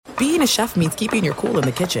being a chef means keeping your cool in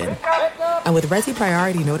the kitchen. And with Resi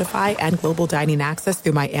Priority Notify and Global Dining Access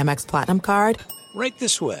through my Amex Platinum card, right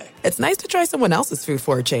this way. It's nice to try someone else's food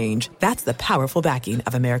for a change. That's the powerful backing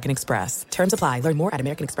of American Express. Terms apply. Learn more at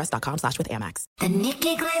americanexpress.com/withAmex. The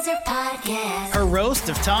Nikki Glaser Podcast. Her roast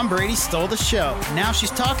of Tom Brady stole the show. Now she's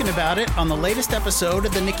talking about it on the latest episode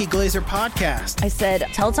of the Nikki Glaser Podcast. I said,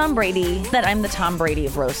 tell Tom Brady that I'm the Tom Brady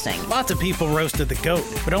of roasting. Lots of people roasted the GOAT,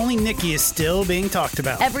 but only Nikki is still being talked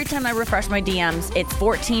about. Every time I refresh my DMs, it's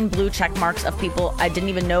 14 blue check marks of people I didn't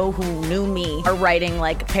even know who knew me are writing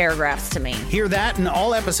like paragraphs to me. Hear that and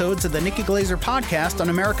all episodes of the Nikki Glaser Podcast on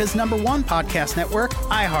America's #1 podcast network,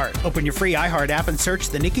 iHeart. Open your free iHeart app and search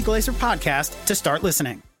the Nikki Glaser Podcast to start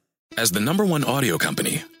listening. As the #1 audio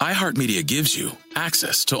company, iHeartMedia gives you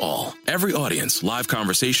access to all. Every audience, live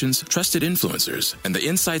conversations, trusted influencers, and the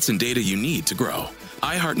insights and data you need to grow.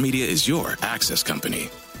 iHeartMedia is your access company.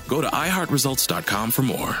 Go to iHeartResults.com for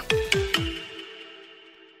more.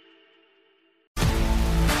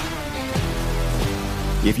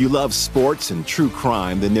 If you love sports and true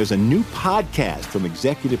crime, then there's a new podcast from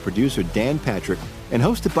executive producer Dan Patrick and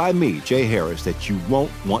hosted by me, Jay Harris, that you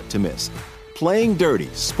won't want to miss. Playing Dirty: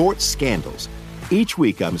 Sports Scandals. Each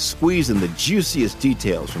week, I'm squeezing the juiciest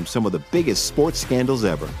details from some of the biggest sports scandals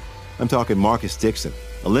ever. I'm talking Marcus Dixon,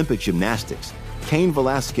 Olympic gymnastics, Cain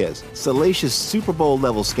Velasquez, salacious Super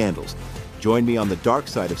Bowl-level scandals. Join me on the dark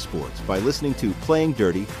side of sports by listening to Playing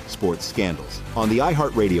Dirty: Sports Scandals on the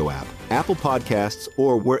iHeartRadio app, Apple Podcasts,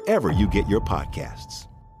 or wherever you get your podcasts.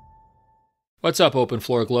 What's up, Open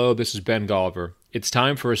Floor Globe? This is Ben Golliver. It's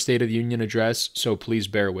time for a State of the Union address, so please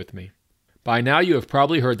bear with me. By now, you have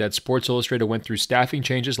probably heard that Sports Illustrated went through staffing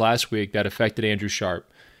changes last week that affected Andrew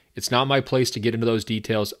Sharp. It's not my place to get into those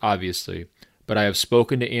details, obviously, but I have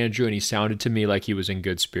spoken to Andrew and he sounded to me like he was in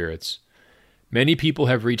good spirits. Many people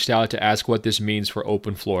have reached out to ask what this means for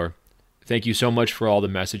Open Floor. Thank you so much for all the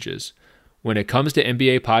messages. When it comes to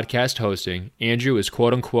NBA podcast hosting, Andrew is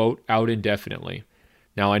quote-unquote out indefinitely.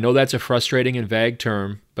 Now, I know that's a frustrating and vague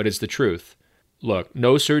term, but it's the truth. Look,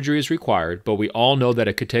 no surgery is required, but we all know that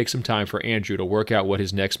it could take some time for Andrew to work out what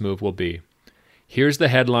his next move will be. Here's the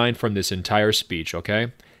headline from this entire speech, okay?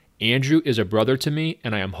 Andrew is a brother to me,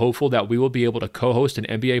 and I am hopeful that we will be able to co-host an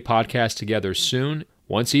NBA podcast together soon.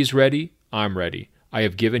 Once he's ready, I'm ready. I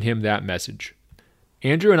have given him that message.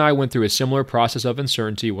 Andrew and I went through a similar process of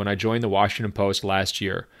uncertainty when I joined the Washington Post last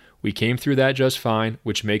year. We came through that just fine,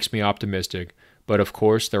 which makes me optimistic, but of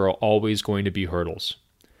course there are always going to be hurdles.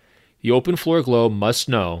 The Open Floor Globe must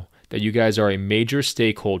know that you guys are a major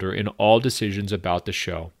stakeholder in all decisions about the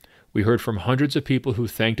show. We heard from hundreds of people who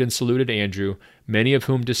thanked and saluted Andrew, many of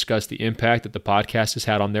whom discussed the impact that the podcast has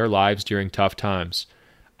had on their lives during tough times.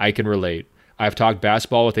 I can relate. I've talked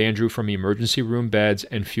basketball with Andrew from emergency room beds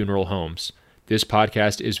and funeral homes. This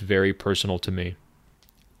podcast is very personal to me.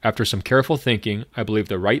 After some careful thinking, I believe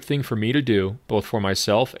the right thing for me to do, both for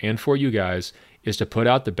myself and for you guys, is to put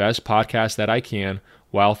out the best podcast that I can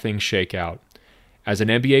while things shake out. As an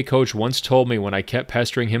NBA coach once told me when I kept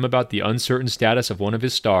pestering him about the uncertain status of one of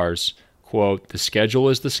his stars, quote, "The schedule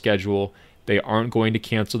is the schedule. They aren't going to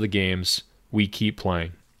cancel the games. We keep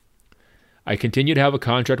playing." I continue to have a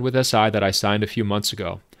contract with SI that I signed a few months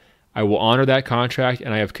ago. I will honor that contract,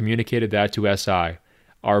 and I have communicated that to SI.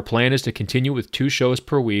 Our plan is to continue with 2 shows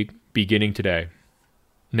per week, beginning today.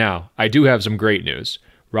 Now, I do have some great news.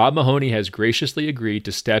 Rob Mahoney has graciously agreed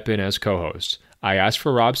to step in as co-host. I asked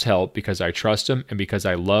for Rob's help because I trust him and because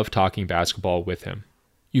I love talking basketball with him.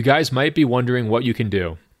 You guys might be wondering what you can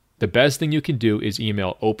do. The best thing you can do is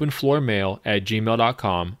email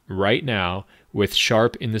openfloormail@gmail.com right now with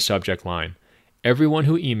Sharp in the subject line. Everyone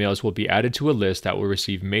who emails will be added to a list that will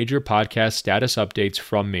receive major podcast status updates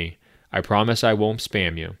from me. I promise I won't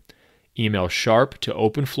spam you. Email Sharp to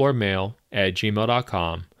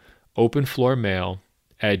openfloormail@gmail.com.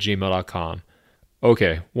 openfloormail@gmail.com.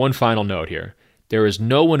 Okay, one final note here. There is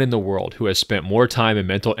no one in the world who has spent more time and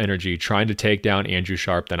mental energy trying to take down Andrew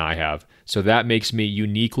Sharp than I have, so that makes me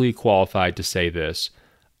uniquely qualified to say this.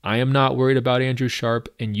 I am not worried about Andrew Sharp,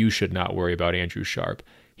 and you should not worry about Andrew Sharp.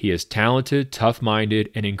 He is talented, tough-minded,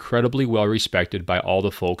 and incredibly well-respected by all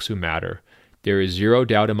the folks who matter. There is zero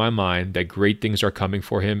doubt in my mind that great things are coming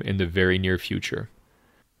for him in the very near future.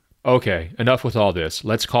 Okay, enough with all this.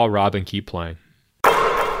 Let's call Rob and keep playing.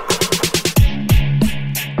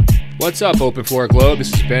 What's up, Open Floor Globe?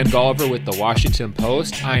 This is Ben Golliver with the Washington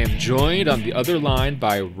Post. I am joined on the other line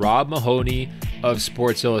by Rob Mahoney of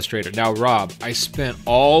Sports Illustrated. Now, Rob, I spent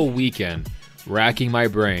all weekend racking my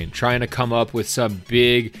brain trying to come up with some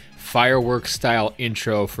big fireworks-style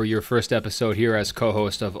intro for your first episode here as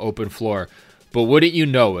co-host of Open Floor. But wouldn't you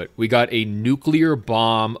know it, we got a nuclear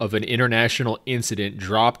bomb of an international incident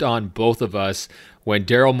dropped on both of us when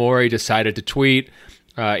Daryl Morey decided to tweet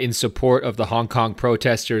in support of the Hong Kong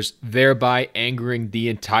protesters, thereby angering the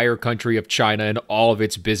entire country of China and all of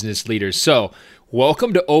its business leaders. So,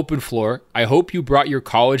 welcome to Open Floor. I hope you brought your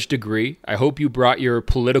college degree. I hope you brought your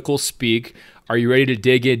political speak. Are you ready to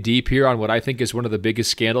dig in deep here on what I think is one of the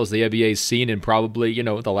biggest scandals the NBA has seen in probably,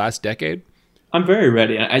 the last decade? I'm very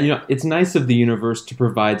ready. It's nice of the universe to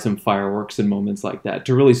provide some fireworks in moments like that,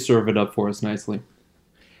 to really serve it up for us nicely.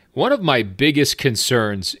 One of my biggest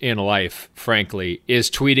concerns in life, frankly, is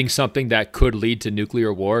tweeting something that could lead to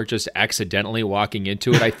nuclear war, just accidentally walking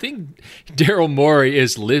into it. I think Daryl Morey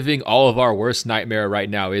is living all of our worst nightmare right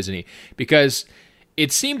now, isn't he? Because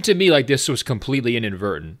it seemed to me like this was completely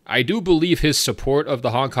inadvertent. I do believe his support of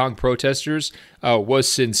the Hong Kong protesters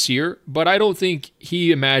was sincere, but I don't think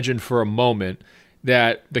he imagined for a moment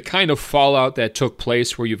that the kind of fallout that took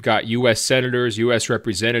place where you've got U.S. senators, U.S.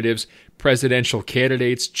 representatives, presidential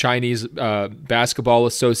candidates, Chinese Basketball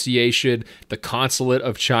Association, the consulate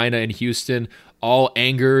of China in Houston, all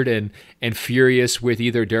angered and furious with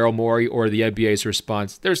either Daryl Morey or the NBA's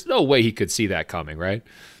response. There's no way he could see that coming, right?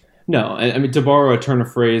 No, I mean, to borrow a turn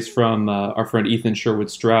of phrase from our friend Ethan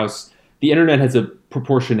Sherwood-Strauss, the internet has a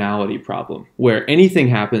proportionality problem where anything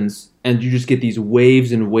happens and you just get these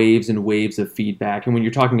waves and waves and waves of feedback. And when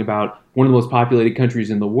you're talking about one of the most populated countries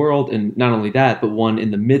in the world, and not only that, but one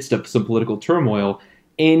in the midst of some political turmoil,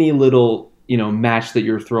 any little match that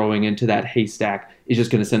you're throwing into that haystack is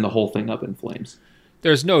just going to send the whole thing up in flames.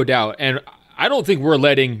 There's no doubt. And I don't think we're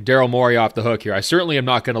letting Daryl Morey off the hook here. I certainly am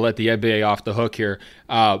not going to let the NBA off the hook here,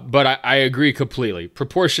 but I agree completely.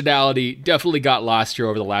 Proportionality definitely got lost here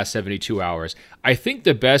over the last 72 hours. I think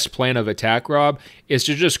the best plan of attack, Rob, is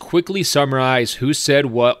to just quickly summarize who said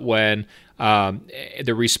what when,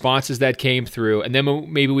 the responses that came through, and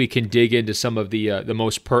then maybe we can dig into some of the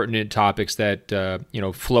most pertinent topics that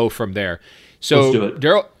flow from there. So let's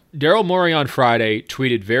do it. Daryl Morey on Friday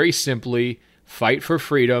tweeted very simply, "Fight for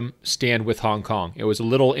freedom, stand with Hong Kong." It was a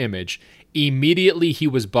little image. Immediately, he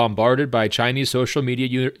was bombarded by Chinese social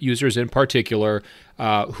media users in particular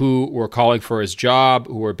who were calling for his job,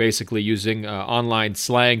 who were basically using online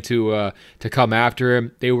slang to come after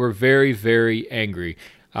him. They were very, very angry.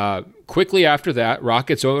 Quickly after that,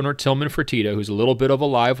 Rockets owner Tillman Fertitta, who's a little bit of a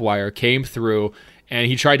live wire, came through and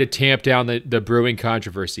he tried to tamp down the brewing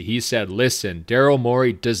controversy. He said, listen, Daryl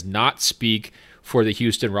Morey does not speak for the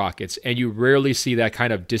Houston Rockets, and you rarely see that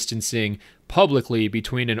kind of distancing publicly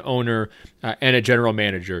between an owner and a general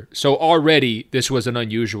manager. So already this was an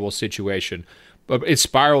unusual situation, but it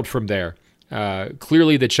spiraled from there.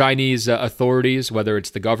 Clearly the Chinese authorities, whether it's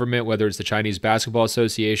the government, whether it's the Chinese Basketball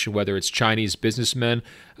Association, whether it's Chinese businessmen,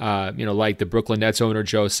 like the Brooklyn Nets owner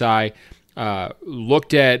Joe Tsai,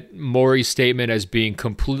 looked at Morey's statement as being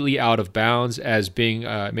completely out of bounds, as being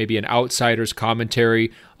maybe an outsider's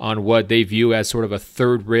commentary on what they view as sort of a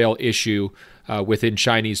third rail issue within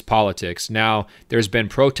Chinese politics. Now, there's been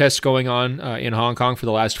protests going on in Hong Kong for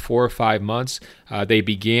the last 4 or 5 months. They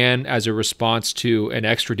began as a response to an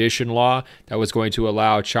extradition law that was going to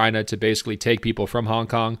allow China to basically take people from Hong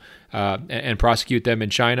Kong and prosecute them in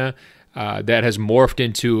China. That has morphed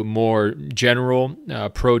into more general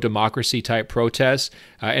pro-democracy type protests.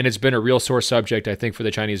 And it's been a real sore subject, I think, for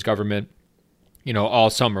the Chinese government, all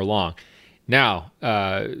summer long. Now,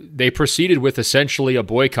 they proceeded with essentially a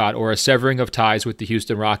boycott or a severing of ties with the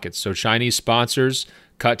Houston Rockets. So Chinese sponsors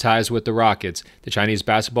cut ties with the Rockets. The Chinese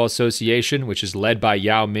Basketball Association, which is led by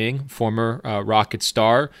Yao Ming, former Rocket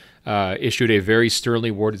star, issued a very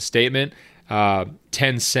sternly worded statement.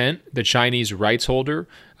 Tencent, the Chinese rights holder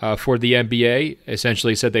for the NBA,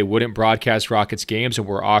 essentially said they wouldn't broadcast Rockets games and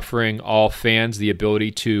were offering all fans the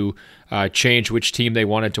ability to change which team they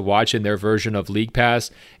wanted to watch in their version of League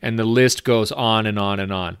Pass, and the list goes on and on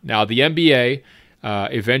and on. Now, the NBA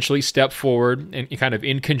eventually stepped forward and kind of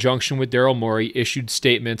in conjunction with Daryl Morey issued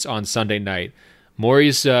statements on Sunday night.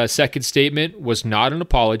 Morey's second statement was not an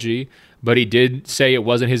apology, but he did say it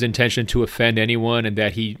wasn't his intention to offend anyone and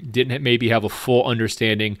that he didn't maybe have a full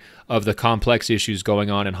understanding of the complex issues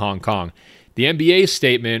going on in Hong Kong. The NBA's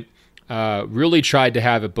statement really tried to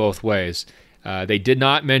have it both ways. They did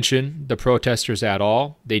not mention the protesters at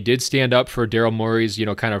all. They did stand up for Daryl Morey's,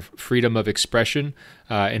 kind of freedom of expression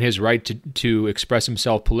and his right to express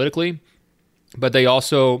himself politically. But they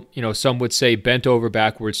also, some would say bent over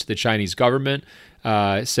backwards to the Chinese government,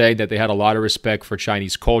 saying that they had a lot of respect for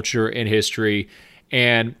Chinese culture and history.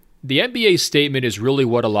 And the NBA statement is really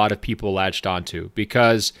what a lot of people latched onto,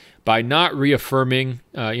 because by not reaffirming,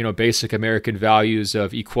 basic American values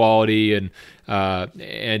of equality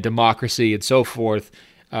and democracy and so forth.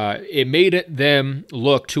 It made them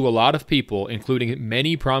look to a lot of people, including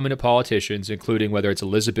many prominent politicians, including whether it's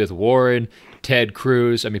Elizabeth Warren, Ted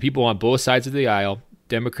Cruz, people on both sides of the aisle,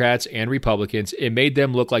 Democrats and Republicans. It made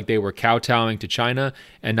them look like they were kowtowing to China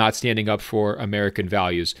and not standing up for American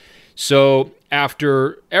values. So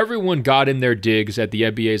after everyone got in their digs at the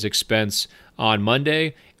NBA's expense on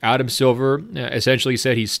Monday, Adam Silver essentially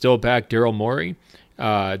said he's still back Daryl Morey.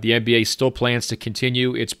 The NBA still plans to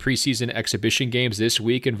continue its preseason exhibition games this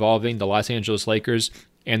week involving the Los Angeles Lakers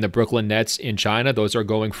and the Brooklyn Nets in China. Those are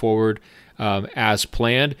going forward as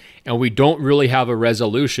planned. And we don't really have a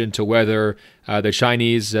resolution to whether the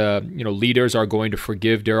Chinese leaders are going to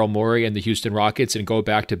forgive Daryl Morey and the Houston Rockets and go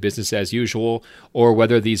back to business as usual, or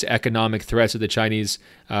whether these economic threats that the Chinese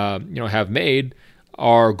have made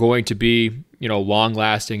are going to be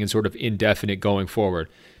long-lasting and sort of indefinite going forward.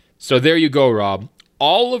 So there you go, Rob.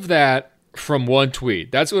 All of that from one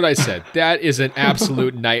tweet. That's what I said. That is an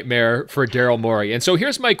absolute nightmare for Daryl Morey. And so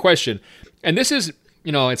here's my question. And this is,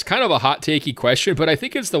 it's kind of a hot takey question, but I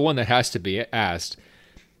think it's the one that has to be asked.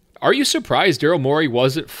 Are you surprised Daryl Morey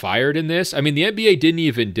wasn't fired in this? The NBA didn't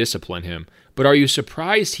even discipline him, but are you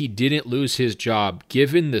surprised he didn't lose his job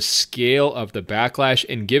given the scale of the backlash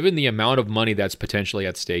and given the amount of money that's potentially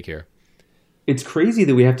at stake here? It's crazy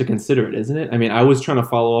that we have to consider it, isn't it? I was trying to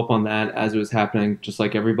follow up on that as it was happening, just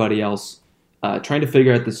like everybody else, trying to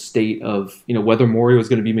figure out the state of, whether Morey was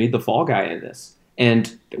going to be made the fall guy in this.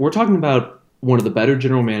 And we're talking about one of the better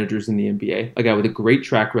general managers in the NBA, a guy with a great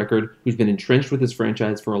track record who's been entrenched with his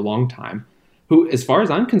franchise for a long time, who, as far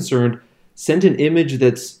as I'm concerned, sent an image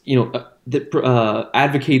that's, that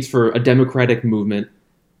advocates for a democratic movement.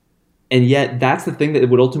 And yet that's the thing that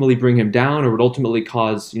would ultimately bring him down or would ultimately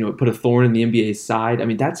cause, put a thorn in the NBA's side.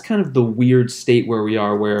 That's kind of the weird state where we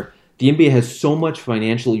are, where the NBA has so much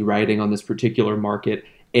financially riding on this particular market.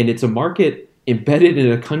 And it's a market embedded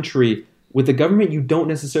in a country with a government you don't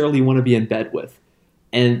necessarily want to be in bed with.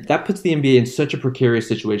 And that puts the NBA in such a precarious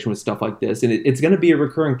situation with stuff like this. And it's going to be a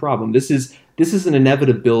recurring problem. This is an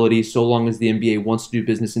inevitability so long as the NBA wants to do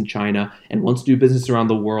business in China and wants to do business around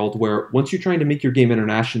the world, where once you're trying to make your game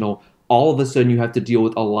international, all of a sudden you have to deal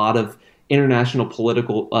with a lot of international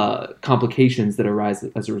political complications that arise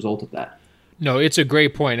as a result of that. No, it's a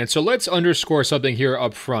great point. And so let's underscore something here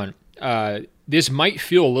up front. This might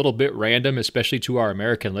feel a little bit random, especially to our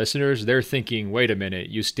American listeners. They're thinking, wait a minute,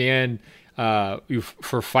 you stand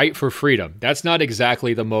for fight for freedom. That's not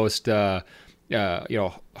exactly the most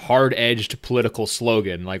hard-edged political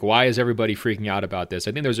slogan. Like, why is everybody freaking out about this?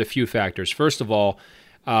 I think there's a few factors. First of all,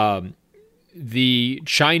 the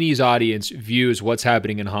Chinese audience views what's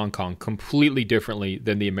happening in Hong Kong completely differently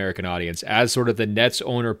than the American audience. As sort of the Nets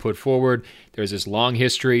owner put forward, there's this long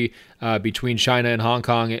history between China and Hong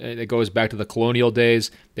Kong. It goes back to the colonial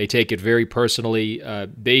days. They take it very personally.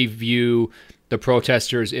 They view the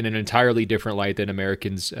protesters in an entirely different light than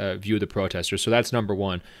Americans view the protesters. So that's number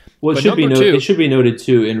one. Well, it should be noted,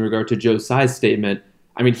 too, in regard to Joe Tsai's statement.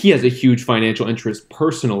 He has a huge financial interest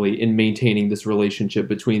personally in maintaining this relationship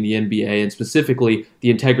between the NBA and specifically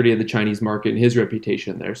the integrity of the Chinese market and his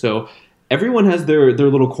reputation there. So everyone has their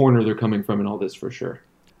little corner they're coming from in all this for sure.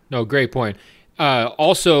 No, great point.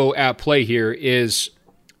 Also at play here is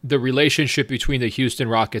the relationship between the Houston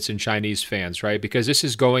Rockets and Chinese fans, right? Because this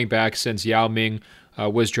is going back since Yao Ming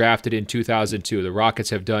was drafted in 2002. The Rockets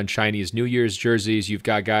have done Chinese New Year's jerseys. You've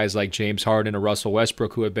got guys like James Harden and Russell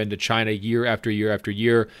Westbrook who have been to China year after year after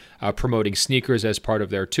year, promoting sneakers as part of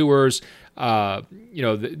their tours.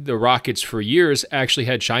 The Rockets for years actually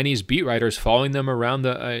had Chinese beat writers following them around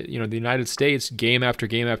the United States game after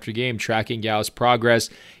game after game, tracking Yao's progress.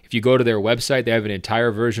 If you go to their website, they have an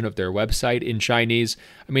entire version of their website in Chinese.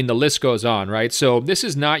 The list goes on, right? So this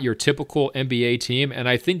is not your typical NBA team, and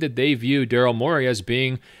I think that they view Daryl Morey as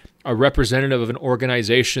being a representative of an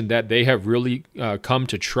organization that they have really come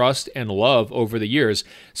to trust and love over the years.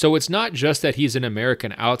 So it's not just that he's an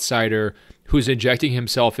American outsider who's injecting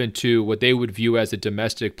himself into what they would view as a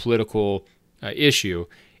domestic political issue.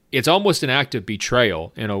 It's almost an act of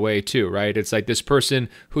betrayal in a way too, right? It's like this person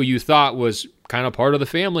who you thought was kind of part of the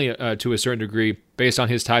family to a certain degree based on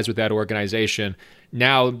his ties with that organization,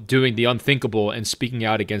 now doing the unthinkable and speaking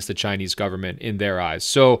out against the Chinese government in their eyes.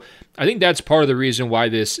 So I think that's part of the reason why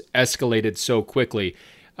this escalated so quickly.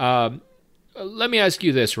 Let me ask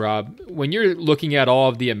you this, Rob. When you're looking at all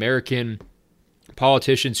of the American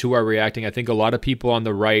politicians who are reacting, I think a lot of people on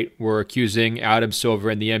the right were accusing Adam Silver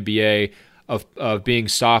and the NBA of being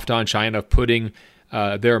soft on China, of putting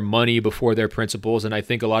their money before their principles. And I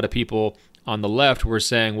think a lot of people on the left were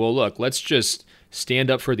saying, well, look, let's just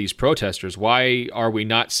stand up for these protesters. Why are we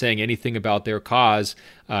not saying anything about their cause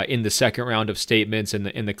in the second round of statements and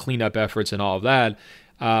the cleanup efforts and all of that?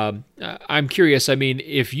 I'm curious. I mean,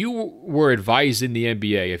 if you were advising the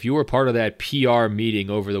NBA, if you were part of that PR meeting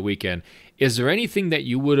over the weekend, is there anything that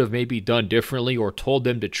you would have maybe done differently or told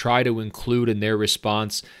them to try to include in their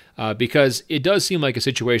response? Because it does seem like a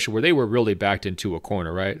situation where they were really backed into a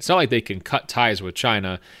corner, right? It's not like they can cut ties with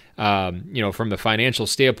China, from the financial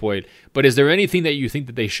standpoint. But is there anything that you think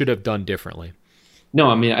that they should have done differently? No,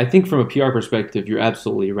 I mean, I think from a PR perspective, you're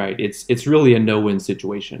absolutely right. It's really a no-win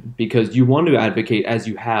situation because you want to advocate, as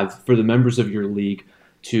you have, for the members of your league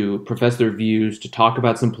to profess their views, to talk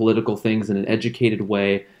about some political things in an educated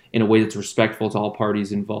way, in a way that's respectful to all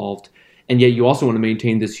parties involved. And yet you also want to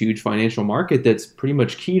maintain this huge financial market that's pretty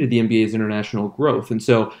much key to the NBA's international growth. And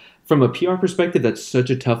so from a PR perspective, that's such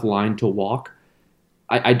a tough line to walk.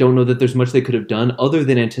 I don't know that there's much they could have done other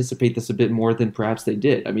than anticipate this a bit more than perhaps they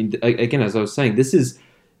did. I mean, again, as I was saying, this is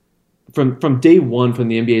from day one from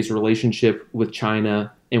the NBA's relationship with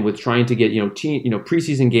China and with trying to get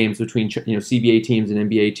preseason games between CBA teams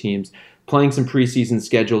and NBA teams, playing some preseason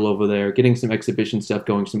schedule over there, getting some exhibition stuff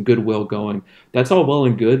going, some goodwill going. That's all well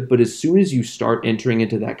and good, but as soon as you start entering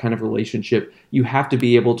into that kind of relationship, you have to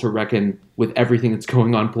be able to reckon with everything that's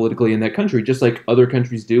going on politically in that country, just like other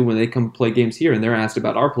countries do when they come play games here and they're asked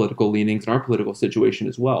about our political leanings and our political situation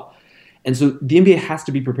as well. And so the NBA has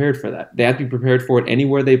to be prepared for that. They have to be prepared for it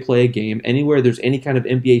anywhere they play a game, anywhere there's any kind of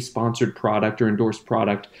NBA-sponsored product or endorsed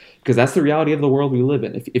product, because that's the reality of the world we live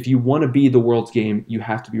in. If you want to be the world's game, you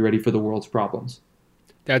have to be ready for the world's problems.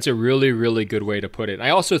 That's a really, really good way to put it.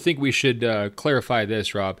 I also think we should clarify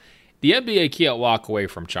this, Rob. The NBA can't walk away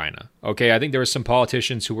from China, okay? I think there were some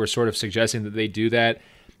politicians who were sort of suggesting that they do that.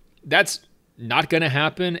 That's not going to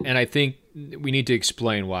happen, and I think we need to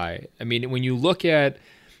explain why. I mean, when you look at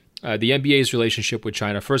the NBA's relationship with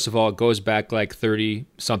China, first of all, it goes back like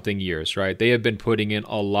 30-something years, right? They have been putting in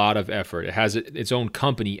a lot of effort. It has its own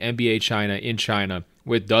company, NBA China, in China,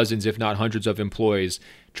 with dozens, if not hundreds of employees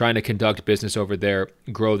trying to conduct business over there,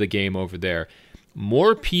 grow the game over there.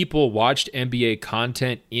 More people watched NBA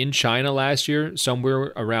content in China last year,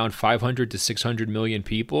 somewhere around 500 to 600 million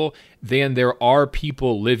people, than there are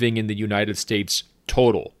people living in the United States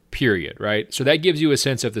total, period, right? So that gives you a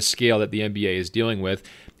sense of the scale that the NBA is dealing with.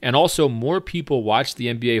 And also, more people watched the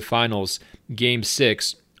NBA Finals Game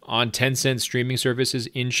 6 on Tencent streaming services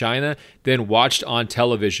in China than watched on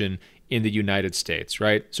television in the United States,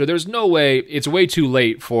 right? So there's no way, it's way too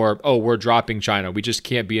late for, we're dropping China. We just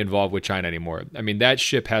can't be involved with China anymore. I mean, that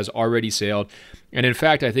ship has already sailed. And in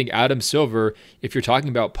fact, I think Adam Silver, if you're talking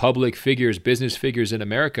about public figures, business figures in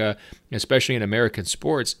America, especially in American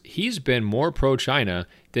sports, he's been more pro-China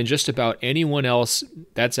than just about anyone else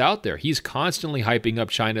that's out there. He's constantly hyping up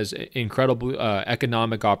China's incredible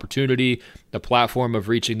economic opportunity, the platform of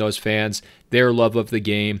reaching those fans, their love of the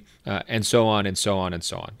game, and so on and so on and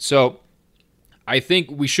so on. So I think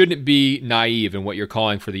we shouldn't be naive in what you're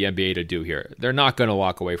calling for the NBA to do here. They're not going to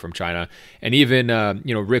walk away from China. And even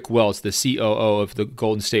Rick Welts, the COO of the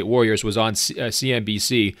Golden State Warriors, was on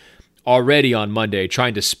CNBC already on Monday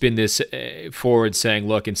trying to spin this forward, saying,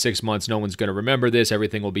 look, in 6 months, no one's going to remember this.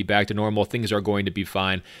 Everything will be back to normal. Things are going to be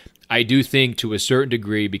fine. I do think to a certain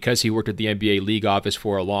degree, because he worked at the NBA league office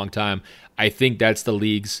for a long time, I think that's the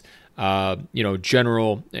league's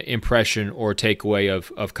general impression or takeaway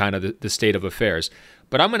of kind of the state of affairs.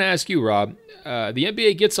 But I'm going to ask you, Rob, the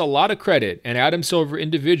NBA gets a lot of credit, and Adam Silver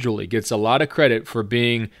individually gets a lot of credit for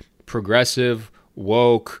being progressive,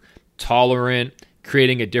 woke, tolerant,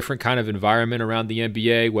 creating a different kind of environment around the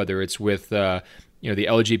NBA, whether it's with the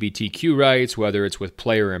LGBTQ rights, whether it's with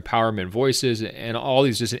player empowerment voices, and all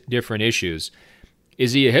these just different issues.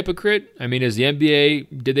 Is he a hypocrite? I mean, is the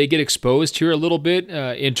NBA, did they get exposed here a little bit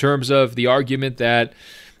in terms of the argument that,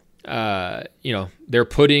 they're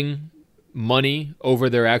putting money over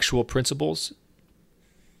their actual principles?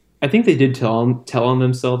 I think they did tell on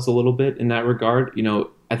themselves a little bit in that regard.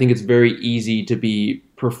 I think it's very easy to be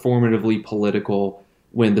performatively political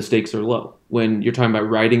when the stakes are low. When you're talking about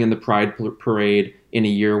riding in the Pride Parade in a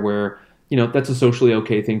year where, that's a socially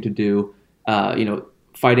okay thing to do.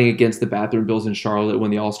 Fighting against the bathroom bills in Charlotte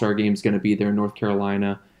when the All-Star Game is going to be there in North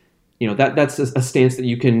Carolina. That's a stance that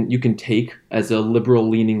you can take as a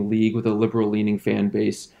liberal-leaning league with a liberal-leaning fan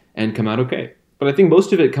base and come out okay. But I think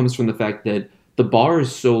most of it comes from the fact that the bar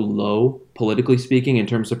is so low, politically speaking, in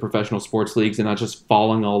terms of professional sports leagues and not just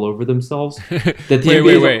falling all over themselves. That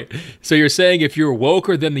Wait. So you're saying if you're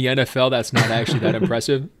woker than the NFL, that's not actually that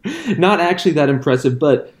impressive? Not actually that impressive,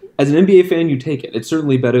 but as an NBA fan, you take it. It's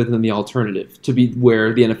certainly better than the alternative, to be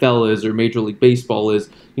where the NFL is or Major League Baseball is.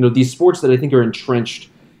 These sports that I think are entrenched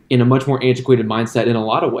in a much more antiquated mindset in a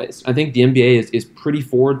lot of ways. I think the NBA is pretty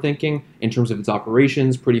forward-thinking in terms of its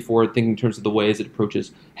operations, pretty forward-thinking in terms of the ways it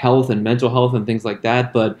approaches health and mental health and things like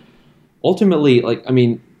that. But ultimately,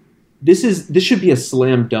 this should be a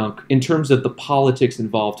slam dunk in terms of the politics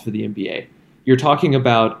involved for the NBA. You're talking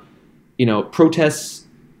about, protests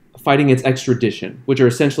fighting its extradition, which are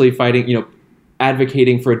essentially fighting,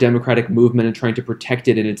 advocating for a democratic movement and trying to protect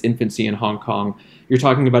it in its infancy in Hong Kong. You're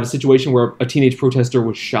talking about a situation where a teenage protester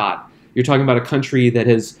was shot. You're talking about a country that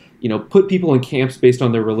has, put people in camps based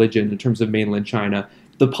on their religion in terms of mainland China.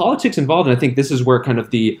 The politics involved, and I think this is where kind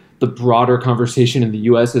of the broader conversation in the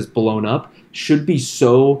U.S. has blown up, should be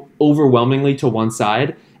so overwhelmingly to one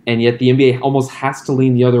side, and yet the NBA almost has to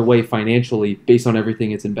lean the other way financially based on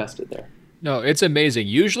everything it's invested there. No, it's amazing.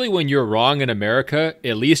 Usually when you're wrong in America,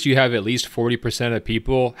 at least you have at least 40% of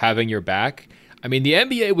people having your back. I mean, the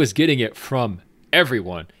NBA was getting it from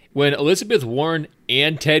everyone. When Elizabeth Warren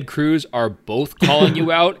and Ted Cruz are both calling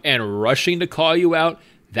you out and rushing to call you out,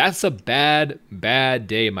 that's a bad, bad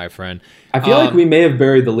day, my friend. I feel like we may have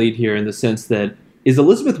buried the lead here in the sense that, is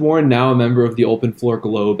Elizabeth Warren now a member of the Open Floor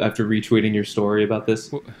Globe after retweeting your story about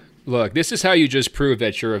this? Look, this is how you just prove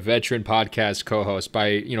that you're a veteran podcast co-host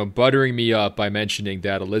by, buttering me up by mentioning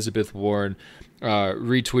that Elizabeth Warren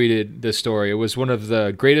retweeted this story. It was one of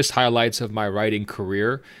the greatest highlights of my writing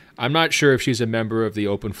career. I'm not sure if she's a member of the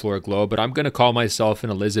Open Floor Globe, but I'm going to call myself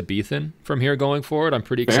an Elizabethan from here going forward. I'm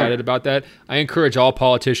pretty excited about that. I encourage all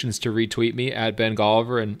politicians to retweet me at Ben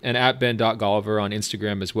Golliver and at ben.golliver on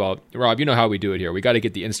Instagram as well. Rob, you know how we do it here. We got to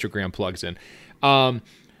get the Instagram plugs in.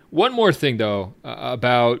 One more thing, though,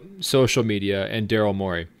 about social media and Daryl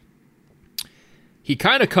Morey. He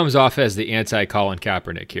kind of comes off as the anti-Colin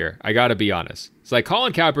Kaepernick here. I got to be honest. It's like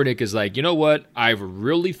Colin Kaepernick is like, you know what? I've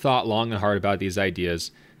really thought long and hard about these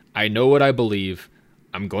ideas. I know what I believe.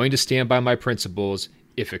 I'm going to stand by my principles.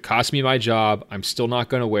 If it costs me my job, I'm still not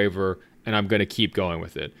going to waver, and I'm going to keep going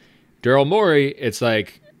with it. Daryl Morey, it's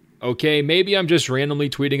like, okay, maybe I'm just randomly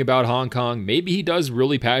tweeting about Hong Kong. Maybe he does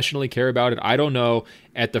really passionately care about it. I don't know.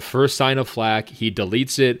 At the first sign of flack, he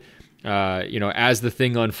deletes it. As the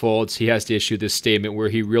thing unfolds, he has to issue this statement where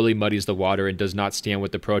he really muddies the water and does not stand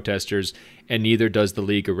with the protesters, and neither does the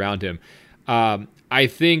league around him. I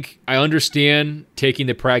think I understand taking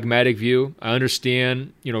the pragmatic view. I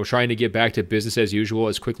understand, trying to get back to business as usual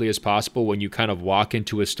as quickly as possible when you kind of walk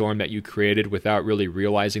into a storm that you created without really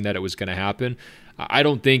realizing that it was going to happen. I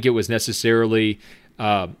don't think it was necessarily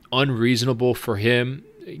unreasonable for him,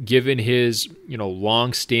 given his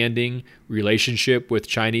long-standing relationship with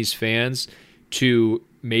Chinese fans, to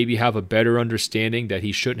maybe have a better understanding that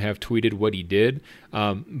he shouldn't have tweeted what he did.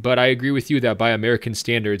 But I agree with you that by American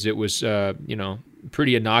standards, it was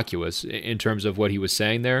pretty innocuous in terms of what he was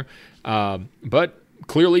saying there. But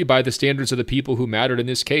clearly, by the standards of the people who mattered in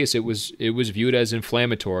this case, it was viewed as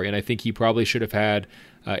inflammatory, and I think he probably should have had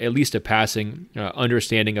at least a passing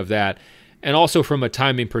understanding of that. And also from a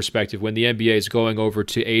timing perspective, when the NBA is going over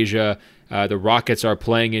to Asia, the Rockets are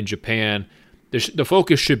playing in Japan, the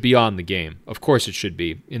focus should be on the game. Of course it should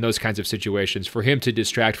be in those kinds of situations. For him to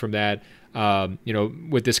distract from that,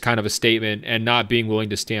 with this kind of a statement and not being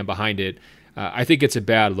willing to stand behind it, I think it's a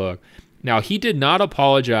bad look. Now, he did not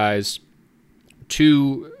apologize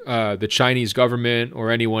to the Chinese government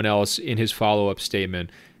or anyone else in his follow-up statement.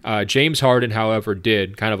 James Harden, however,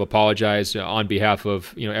 did kind of apologize on behalf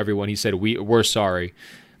of everyone. He said, we're sorry.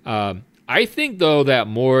 I think, though, that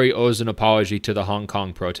Morey owes an apology to the Hong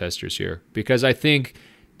Kong protesters here, because I think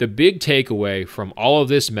the big takeaway from all of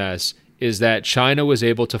this mess is that China was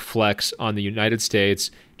able to flex on the United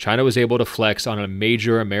States. China was able to flex on a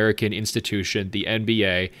major American institution, the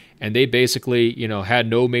NBA, and they basically, had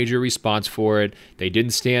no major response for it. They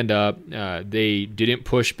didn't stand up. They didn't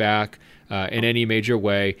push back in any major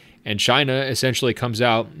way. And China essentially comes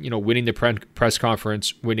out, winning the press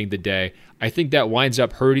conference, winning the day. I think that winds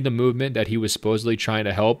up hurting the movement that he was supposedly trying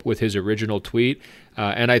to help with his original tweet.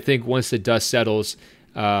 And I think once the dust settles,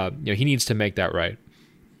 he needs to make that right.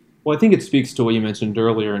 Well, I think it speaks to what you mentioned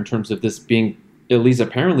earlier in terms of this being at least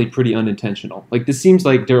apparently pretty unintentional. Like, this seems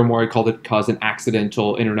like Daryl Morey caused an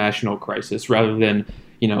accidental international crisis rather than,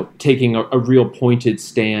 taking a real pointed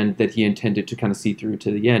stand that he intended to kind of see through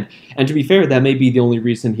to the end. And to be fair, that may be the only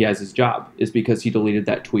reason he has his job, is because he deleted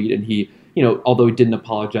that tweet and he, although he didn't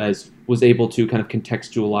apologize, was able to kind of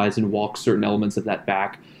contextualize and walk certain elements of that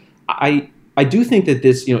back. I do think that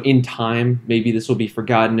this, in time, maybe this will be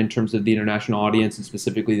forgotten in terms of the international audience and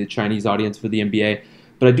specifically the Chinese audience for the NBA.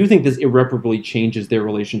 But I do think this irreparably changes their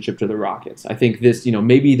relationship to the Rockets. I think this,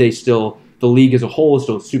 maybe the league as a whole is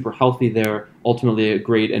still super healthy there, ultimately a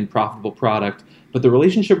great and profitable product. But the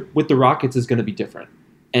relationship with the Rockets is going to be different.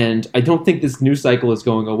 And I don't think this news cycle is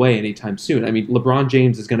going away anytime soon. I mean, LeBron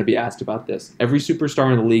James is going to be asked about this. Every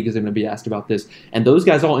superstar in the league is going to be asked about this. And those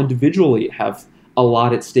guys all individually have a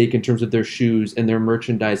lot at stake in terms of their shoes and their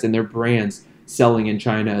merchandise and their brands selling in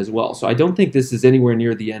China as well. So I don't think this is anywhere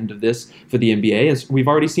near the end of this for the NBA. As we've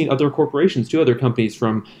already seen other corporations, too, other companies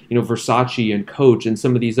from Versace and Coach and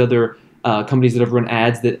some of these other companies that have run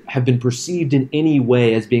ads that have been perceived in any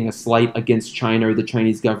way as being a slight against China or the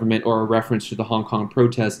Chinese government or a reference to the Hong Kong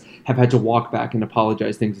protests have had to walk back and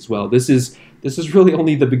apologize things as well. This is really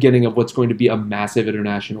only the beginning of what's going to be a massive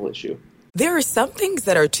international issue. There are some things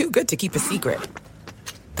that are too good to keep a secret.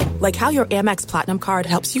 Like how your Amex Platinum card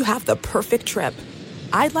helps you have the perfect trip.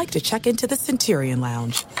 I'd like to check into the Centurion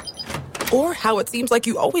Lounge. Or how it seems like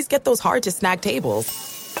you always get those hard-to-snag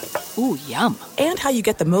tables. Ooh, yum. And how you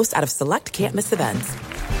get the most out of select can't-miss events.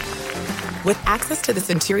 With access to the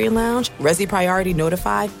Centurion Lounge, Resi Priority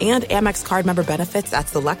Notified, and Amex card member benefits at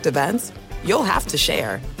select events, you'll have to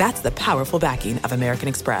share. That's the powerful backing of American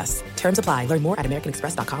Express. Terms apply. Learn more at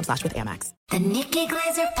americanexpress.com/withAmex. The Nikki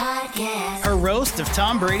Glaser Podcast. Her roast of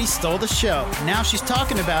Tom Brady stole the show. Now she's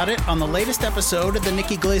talking about it on the latest episode of the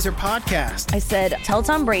Nikki Glaser Podcast. I said, tell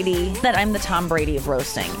Tom Brady that I'm the Tom Brady of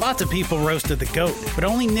roasting. Lots of people roasted the GOAT, but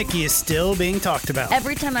only Nikki is still being talked about.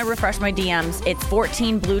 Every time I refresh my DMs, it's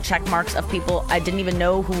 14 blue check marks of people I didn't even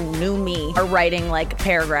know who knew me are writing like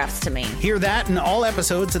paragraphs to me. Hear that in all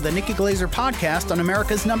episodes of the Nikki Glaser Podcast on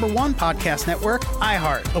America's #1 podcast network,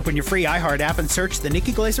 iHeart. Open your free iHeart app and search the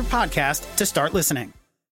Nikki Glaser Podcast to start listening.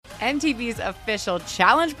 MTV's official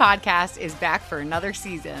Challenge podcast is back for another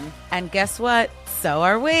season. And guess what? So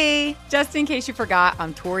are we. Just in case you forgot,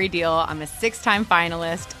 I'm Tori Deal. I'm a 6-time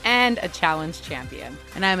finalist and a Challenge champion.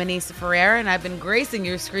 And I'm Anissa Ferreira, and I've been gracing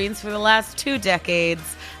your screens for the last 2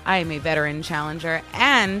 decades. I am a veteran challenger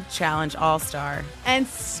and Challenge All-Star. And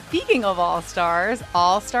speaking of All-Stars,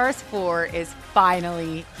 All-Stars 4 is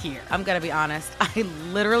finally here. I'm going to be honest. I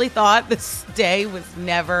literally thought this day was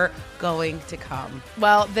never going to come.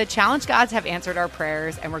 Well, the Challenge gods have answered our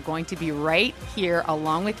prayers, and we're going to be right here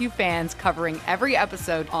along with you fans covering every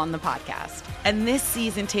episode on the podcast. And this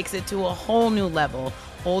season takes it to a whole new level.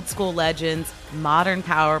 Old school legends, modern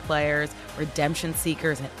power players, redemption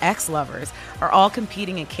seekers, and ex-lovers are all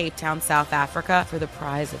competing in Cape Town, South Africa for the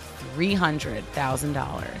prize of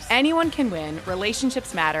 $300,000. Anyone can win,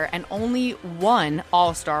 relationships matter, and only one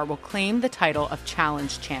All-Star will claim the title of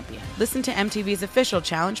Challenge champion. Listen to MTV's official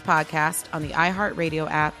Challenge podcast on the iHeartRadio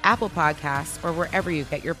app, Apple Podcasts, or wherever you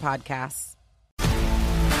get your podcasts.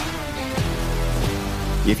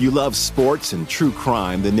 If you love sports and true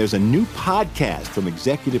crime, then there's a new podcast from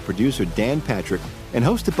executive producer Dan Patrick and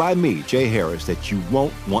hosted by me, Jay Harris, that you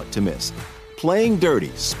won't want to miss. Playing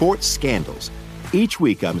Dirty: Sports Scandals. Each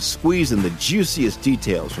week, I'm squeezing the juiciest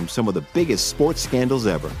details from some of the biggest sports scandals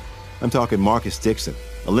ever. I'm talking Marcus Dixon,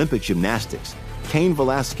 Olympic gymnastics, Cain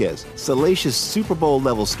Velasquez, salacious Super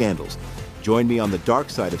Bowl-level scandals. Join me on the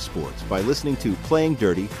dark side of sports by listening to Playing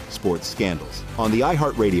Dirty: Sports Scandals on the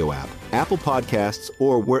iHeartRadio app, Apple Podcasts,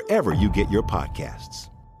 or wherever you get your podcasts.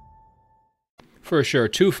 For sure.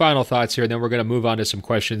 2 final thoughts here, and then we're going to move on to some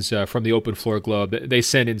questions from the Open Floor Globe. They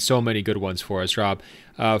send in so many good ones for us, Rob.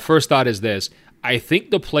 First thought is this. I think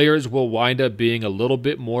the players will wind up being a little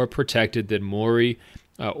bit more protected than Morey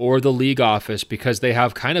or the league office because they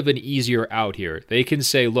have kind of an easier out here. They can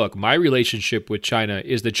say, look, my relationship with China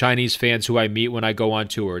is the Chinese fans who I meet when I go on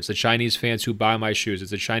tour. It's the Chinese fans who buy my shoes.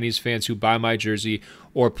 It's the Chinese fans who buy my jersey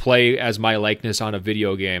or play as my likeness on a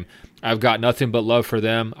video game. I've got nothing but love for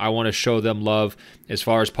them. I want to show them love. As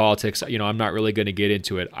far as politics, I'm not really going to get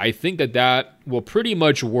into it. I think that will pretty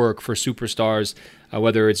much work for superstars,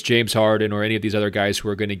 whether it's James Harden or any of these other guys who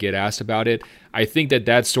are going to get asked about it. I think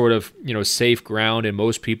that's sort of, safe ground, and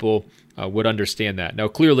most people would understand that. Now,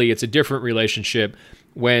 clearly, it's a different relationship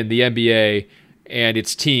when the NBA and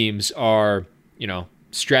its teams are,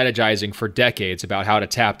 strategizing for decades about how to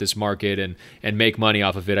tap this market and make money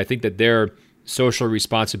off of it. I think that their social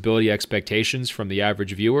responsibility expectations from the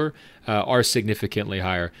average viewer are significantly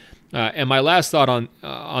higher. And my last thought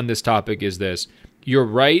on this topic is this. You're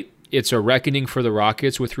right. It's a reckoning for the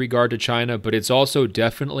Rockets with regard to China, but it's also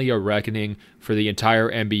definitely a reckoning for the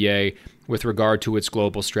entire NBA with regard to its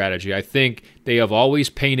global strategy. I think they have always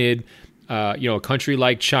painted, a country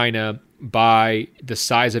like China by the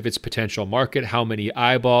size of its potential market, how many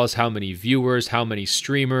eyeballs, how many viewers, how many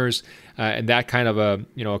streamers, and that kind of a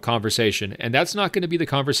conversation. And that's not going to be the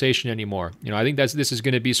conversation anymore. I think this is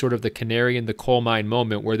going to be sort of the canary in the coal mine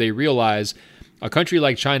moment where they realize a country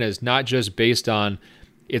like China is not just based on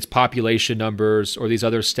its population numbers or these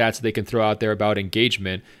other stats that they can throw out there about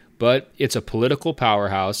engagement, but it's a political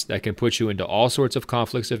powerhouse that can put you into all sorts of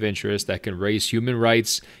conflicts of interest, that can raise human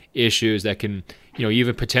rights issues, that can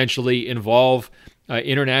even potentially involve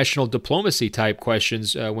international diplomacy type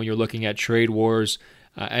questions when you're looking at trade wars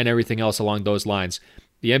and everything else along those lines.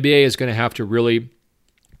 The NBA is going to have to really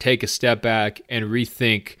take a step back and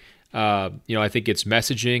rethink, I think its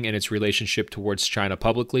messaging and its relationship towards China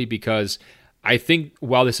publicly, because I think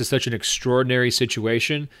while this is such an extraordinary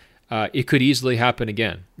situation, it could easily happen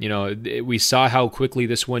again. We saw how quickly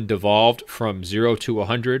this one devolved from 0 to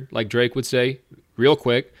 100, like Drake would say, real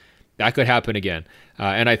quick. That could happen again.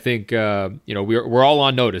 And I think, we're all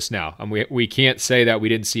on notice now. And we can't say that we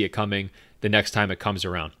didn't see it coming the next time it comes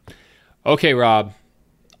around. Okay, Rob,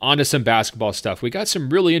 on to some basketball stuff. We got some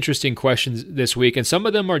really interesting questions this week, and some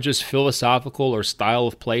of them are just philosophical or style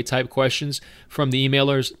of play type questions from the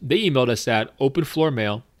emailers. They emailed us at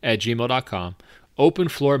openfloormail@gmail.com.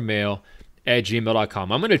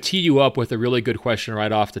 openfloormail@gmail.com. I'm going to tee you up with a really good question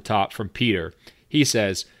right off the top from Peter. He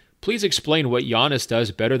says, please explain what Giannis does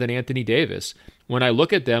better than Anthony Davis. When I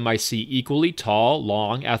look at them, I see equally tall,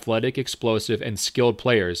 long, athletic, explosive, and skilled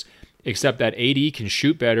players, except that AD can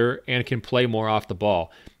shoot better and can play more off the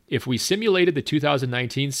ball. If we simulated the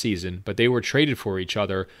 2019 season, but they were traded for each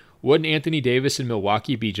other, wouldn't Anthony Davis in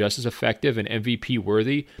Milwaukee be just as effective and MVP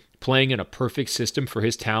worthy, playing in a perfect system for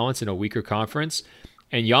his talents in a weaker conference?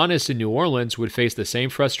 And Giannis in New Orleans would face the same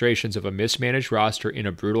frustrations of a mismanaged roster in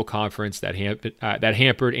a brutal conference that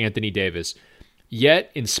hampered Anthony Davis.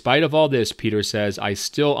 Yet, in spite of all this, Peter says, I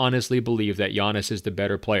still honestly believe that Giannis is the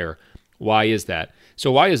better player. Why is that?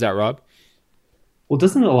 So why is that, Rob? Well,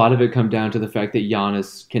 doesn't a lot of it come down to the fact that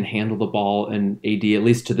Giannis can handle the ball and AD, at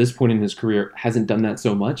least to this point in his career, hasn't done that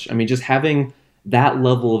so much? I mean, just having that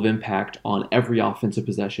level of impact on every offensive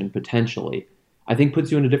possession, potentially, I think puts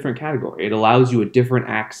you in a different category. It allows you a different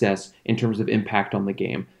access in terms of impact on the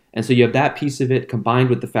game. And so you have that piece of it combined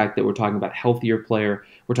with the fact that we're talking about a healthier player.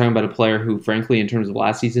 We're talking about a player who, frankly, in terms of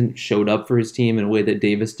last season, showed up for his team in a way that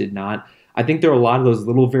Davis did not. I think there are a lot of those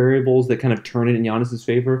little variables that kind of turn it in Giannis's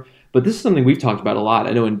favor. But this is something we've talked about a lot.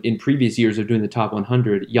 I know in previous years of doing the top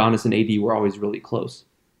 100, Giannis and AD were always really close.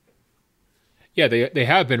 Yeah, they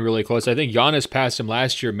have been really close. I think Giannis passed him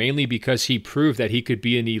last year mainly because he proved that he could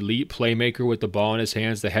be an elite playmaker with the ball in his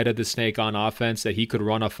hands, the head of the snake on offense, that he could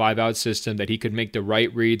run a 5-out system, that he could make the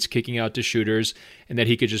right reads, kicking out to shooters, and that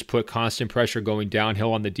he could just put constant pressure going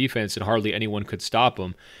downhill on the defense and hardly anyone could stop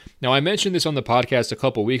him. Now, I mentioned this on the podcast a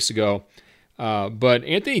couple weeks ago, but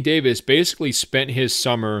Anthony Davis basically spent his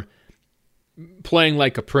summer playing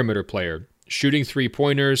like a perimeter player, shooting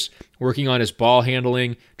three-pointers, working on his ball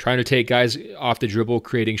handling, trying to take guys off the dribble,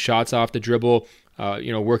 creating shots off the dribble,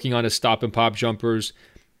 working on his stop and pop jumpers.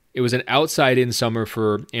 It was an outside-in summer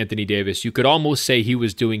for Anthony Davis. You could almost say he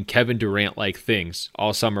was doing Kevin Durant-like things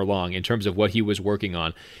all summer long in terms of what he was working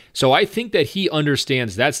on. So I think that he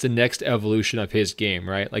understands that's the next evolution of his game,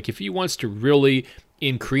 right? Like if he wants to really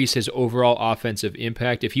increase his overall offensive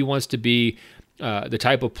impact, if he wants to be the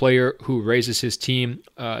type of player who raises his team,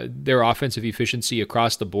 their offensive efficiency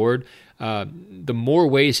across the board, the more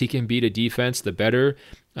ways he can beat a defense, the better.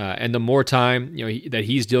 And the more time that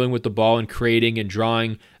he's dealing with the ball and creating and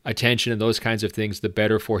drawing attention and those kinds of things, the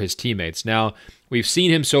better for his teammates. Now, we've seen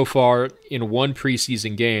him so far in one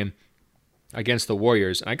preseason game against the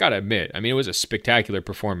Warriors. And I got to admit, it was a spectacular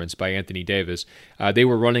performance by Anthony Davis. They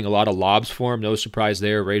were running a lot of lobs for him. No surprise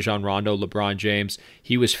there. Rajon Rondo, LeBron James,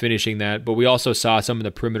 he was finishing that. But we also saw some of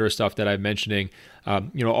the perimeter stuff that I'm mentioning,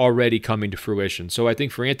 already coming to fruition. So I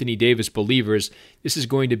think for Anthony Davis believers, this is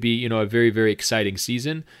going to be, a very, very exciting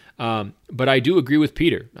season. But I do agree with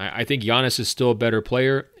Peter. I think Giannis is still a better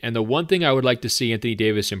player. And the one thing I would like to see Anthony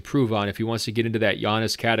Davis improve on, if he wants to get into that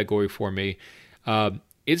Giannis category for me,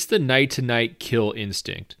 it's the night-to-night kill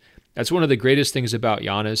instinct. That's one of the greatest things about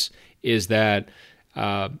Giannis is that,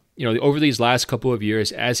 over these last couple of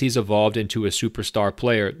years, as he's evolved into a superstar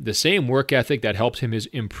player, the same work ethic that helped him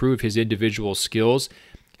improve his individual skills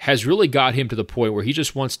has really got him to the point where he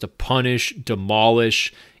just wants to punish,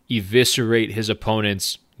 demolish, eviscerate his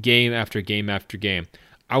opponents game after game after game.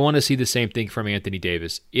 I want to see the same thing from Anthony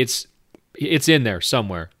Davis. It's in there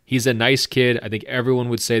somewhere. He's a nice kid. I think everyone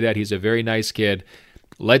would say that. He's a very nice kid.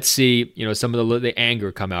 Let's see, some of the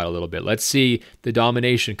anger come out a little bit. Let's see the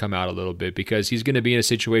domination come out a little bit because he's going to be in a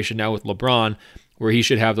situation now with LeBron where he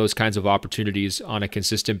should have those kinds of opportunities on a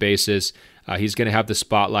consistent basis. He's going to have the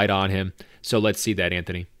spotlight on him. So let's see that,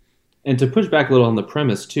 Anthony. And to push back a little on the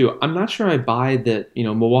premise too, I'm not sure I buy that.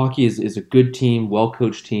 Milwaukee is a good team,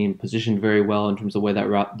 well-coached team, positioned very well in terms of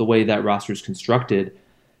the way that roster is constructed.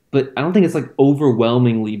 But I don't think it's like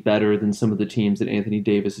overwhelmingly better than some of the teams that Anthony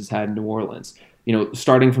Davis has had in New Orleans.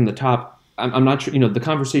 Starting from the top, I'm not sure. The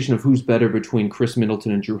conversation of who's better between Chris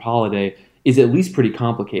Middleton and Drew Holiday is at least pretty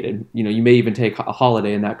complicated. You may even take a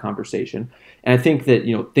Holiday in that conversation. And I think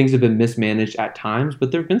that, things have been mismanaged at times,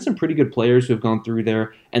 but there have been some pretty good players who have gone through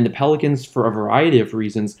there. And the Pelicans, for a variety of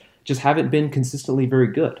reasons, just haven't been consistently very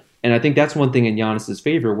good. And I think that's one thing in Giannis's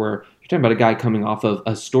favor, where you're talking about a guy coming off of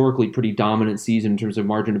a historically pretty dominant season in terms of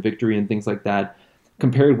margin of victory and things like that,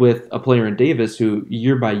 compared with a player in Davis who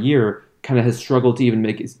year by year kind of has struggled to even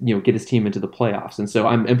get his team into the playoffs. And so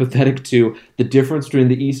I'm empathetic to the difference between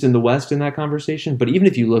the East and the West in that conversation. But even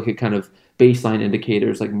if you look at kind of baseline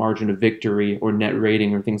indicators like margin of victory or net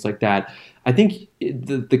rating or things like that, I think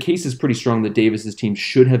the case is pretty strong that Davis's team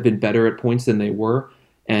should have been better at points than they were.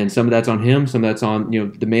 And some of that's on him, some of that's on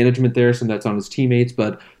the management there, some of that's on his teammates.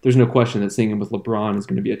 But there's no question that seeing him with LeBron is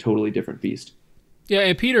going to be a totally different beast. Yeah,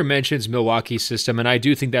 and Peter mentions Milwaukee's system, and I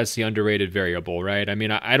do think that's the underrated variable, right? I mean,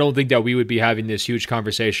 I don't think that we would be having this huge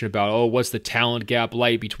conversation about, what's the talent gap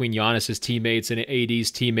like between Giannis's teammates and AD's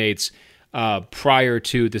teammates prior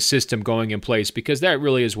to the system going in place, because that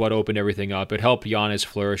really is what opened everything up. It helped Giannis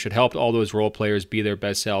flourish. It helped all those role players be their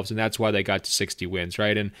best selves, and that's why they got to 60 wins,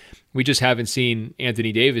 right? And we just haven't seen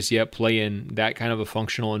Anthony Davis yet play in that kind of a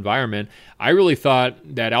functional environment. I really thought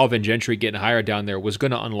that Alvin Gentry getting hired down there was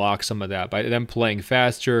going to unlock some of that by them playing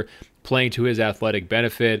faster, playing to his athletic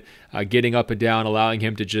benefit, getting up and down, allowing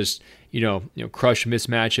him to just crush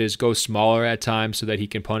mismatches, go smaller at times so that he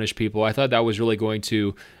can punish people. I thought that was really going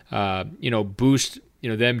to boost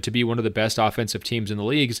them to be one of the best offensive teams in the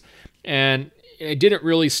leagues, and it didn't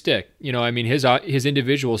really stick. His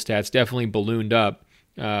individual stats definitely ballooned up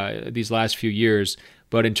these last few years,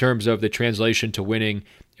 but in terms of the translation to winning,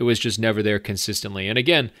 it was just never there consistently. And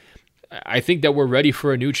again, I think that we're ready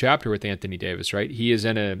for a new chapter with Anthony Davis, right? He is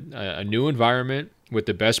in a new environment with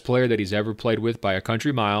the best player that he's ever played with by a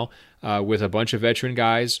country mile, with a bunch of veteran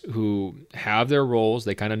guys who have their roles.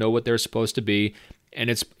 They kind of know what they're supposed to be. And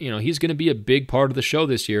it's, he's going to be a big part of the show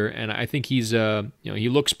this year. And I think he's, he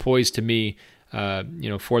looks poised to me,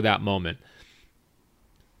 for that moment.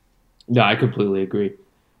 No, I completely agree.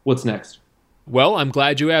 What's next? Well, I'm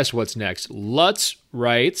glad you asked what's next. Lutz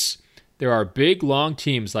writes, there are big, long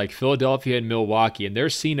teams like Philadelphia and Milwaukee, and they're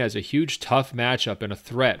seen as a huge, tough matchup and a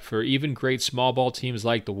threat for even great small ball teams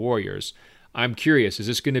like the Warriors. I'm curious, is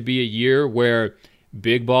this going to be a year where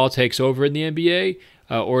big ball takes over in the NBA,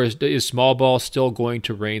 or is small ball still going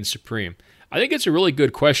to reign supreme? I think it's a really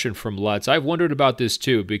good question from Lutz. I've wondered about this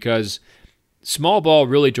too, because small ball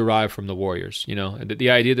really derived from the Warriors. The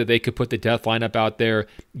idea that they could put the death lineup out there,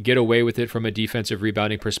 get away with it from a defensive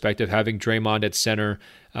rebounding perspective, having Draymond at center,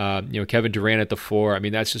 Kevin Durant at the 4. I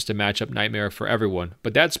mean, that's just a matchup nightmare for everyone.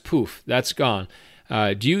 But that's poof, that's gone.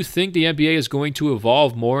 Do you think the NBA is going to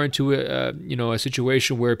evolve more into a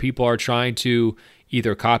situation where people are trying to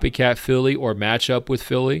either copycat Philly or match up with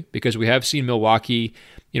Philly? Because we have seen Milwaukee,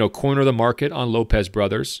 corner the market on Lopez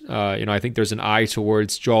brothers. I think there's an eye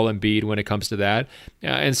towards Joel Embiid when it comes to that.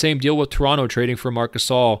 And same deal with Toronto trading for Marc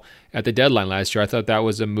Gasol at the deadline last year. I thought that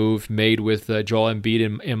was a move made with Joel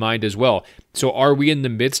Embiid in mind as well. So are we in the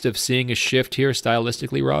midst of seeing a shift here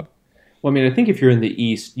stylistically, Rob? Well, I mean, I think if you're in the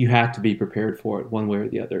East, you have to be prepared for it one way or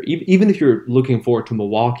the other. Even if you're looking forward to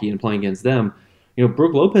Milwaukee and playing against them,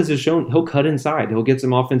 Brook Lopez has shown he'll cut inside. He'll get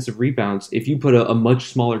some offensive rebounds. If you put a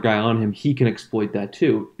much smaller guy on him, he can exploit that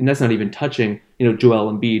too. And that's not even touching,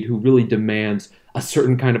 Joel Embiid, who really demands a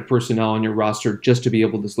certain kind of personnel on your roster just to be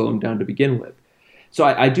able to slow him down to begin with. So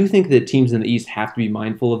I do think that teams in the East have to be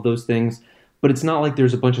mindful of those things. But it's not like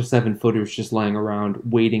there's a bunch of 7-footers just lying around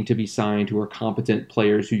waiting to be signed who are competent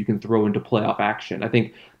players who you can throw into playoff action. I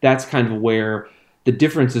think that's kind of where the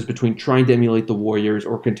difference is between trying to emulate the Warriors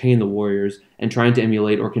or contain the Warriors and trying to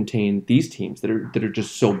emulate or contain these teams that are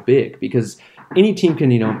just so big. Because any team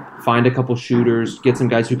can, find a couple shooters, get some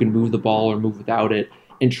guys who can move the ball or move without it,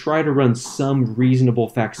 and try to run some reasonable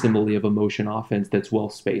facsimile of a motion offense that's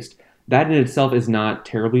well spaced. That in itself is not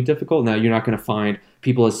terribly difficult. Now, you're not going to find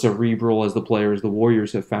people as cerebral as the players the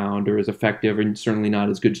Warriors have found, or as effective, and certainly not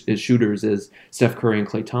as good as shooters as Steph Curry and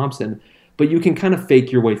Klay Thompson. But you can kind of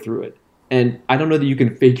fake your way through it. And I don't know that you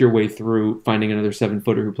can fake your way through finding another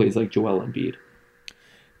 7-footer who plays like Joel Embiid.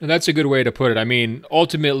 And that's a good way to put it. I mean,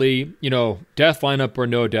 ultimately, death lineup or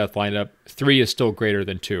no death lineup, 3 is still greater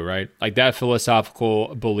than 2, right? Like that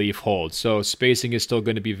philosophical belief holds. So spacing is still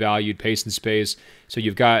going to be valued, pace and space. So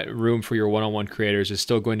you've got room for your one-on-one creators is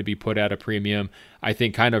still going to be put at a premium, I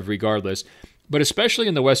think, kind of regardless. But especially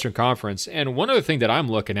in the Western Conference. And one other thing that I'm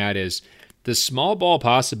looking at is the small ball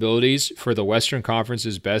possibilities for the Western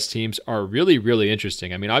Conference's best teams are really, really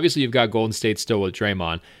interesting. I mean, obviously you've got Golden State still with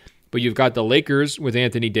Draymond, but you've got the Lakers with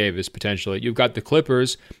Anthony Davis, potentially. You've got the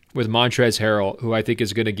Clippers with Montrezl Harrell, who I think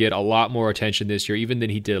is going to get a lot more attention this year, even than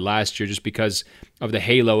he did last year, just because of the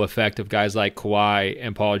halo effect of guys like Kawhi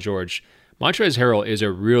and Paul George. Montrezl Harrell is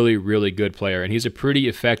a really, really good player, and he's a pretty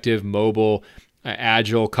effective, mobile,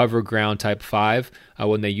 agile, cover ground type 5.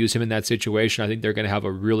 When they use him in that situation, I think they're going to have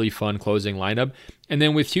a really fun closing lineup. And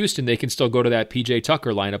then with Houston, they can still go to that PJ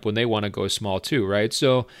Tucker lineup when they want to go small too, right?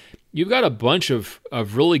 So you've got a bunch of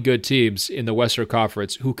really good teams in the Western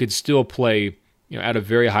Conference who could still play at a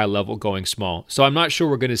very high level going small. So I'm not sure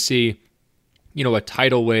we're going to see a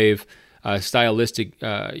tidal wave stylistic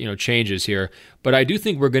changes here, but I do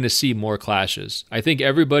think we're going to see more clashes. I think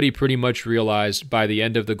everybody pretty much realized by the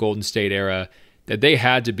end of the Golden State era that they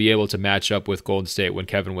had to be able to match up with Golden State when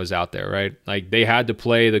Kevin was out there, right? Like they had to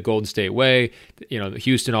play the Golden State way.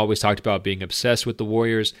 Houston always talked about being obsessed with the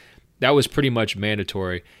Warriors. That was pretty much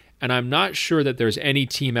mandatory. And I'm not sure that there's any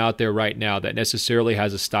team out there right now that necessarily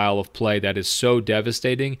has a style of play that is so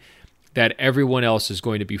devastating that everyone else is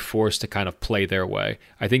going to be forced to kind of play their way.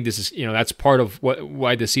 I think this is, that's part of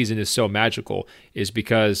why the season is so magical, is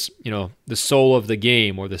because, the soul of the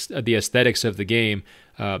game or the aesthetics of the game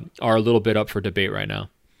are a little bit up for debate right now.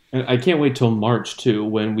 And I can't wait till March, too,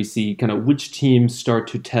 when we see kind of which teams start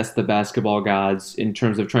to test the basketball gods in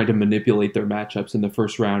terms of trying to manipulate their matchups in the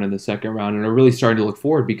first round and the second round, and are really starting to look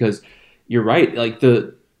forward, because you're right, like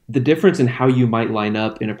the difference in how you might line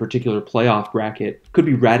up in a particular playoff bracket could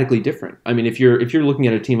be radically different. I mean, if you're looking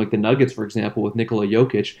at a team like the Nuggets, for example, with Nikola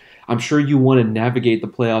Jokic, I'm sure you want to navigate the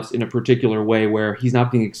playoffs in a particular way where he's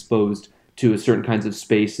not being exposed to certain kinds of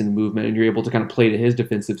space and movement, and you're able to kind of play to his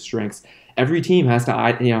defensive strengths. Every team has to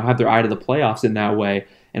have their eye to the playoffs in that way,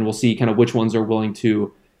 and we'll see kind of which ones are willing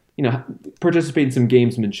to participate in some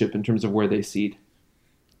gamesmanship in terms of where they seed.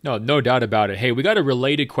 No doubt about it. Hey, we got a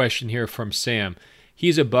related question here from Sam.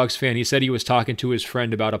 He's a Bucks fan. He said he was talking to his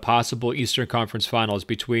friend about a possible Eastern Conference Finals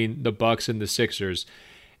between the Bucks and the Sixers,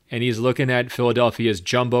 and he's looking at Philadelphia's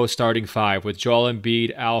jumbo starting 5 with Joel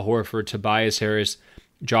Embiid, Al Horford, Tobias Harris,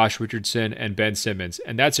 Josh Richardson, and Ben Simmons.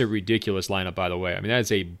 And that's a ridiculous lineup, by the way. I mean,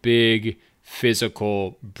 that's a big,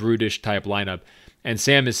 physical, brutish type lineup. And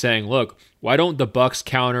Sam is saying, look, why don't the Bucks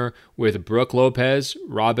counter with Brook Lopez,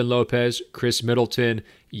 Robin Lopez, Chris Middleton,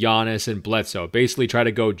 Giannis, and Bledsoe? Basically try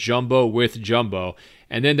to go jumbo with jumbo.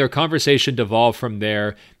 And then their conversation devolved from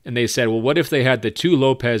there. And they said, well, what if they had the 2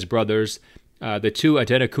 Lopez brothers, the 2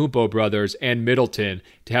 Antetokounmpo brothers, and Middleton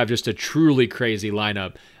to have just a truly crazy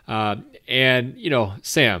lineup? And,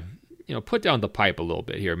 Sam, put down the pipe a little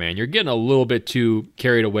bit here, man. You're getting a little bit too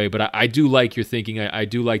carried away, but I do like your thinking. I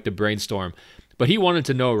do like the brainstorm. But he wanted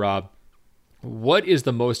to know, Rob, what is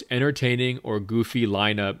the most entertaining or goofy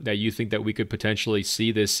lineup that you think that we could potentially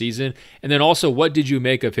see this season? And then also, what did you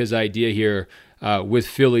make of his idea here with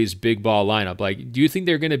Philly's big ball lineup? Like, do you think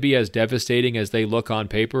they're going to be as devastating as they look on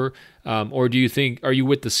paper? Or are you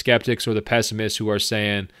with the skeptics or the pessimists who are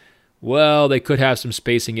saying, well, they could have some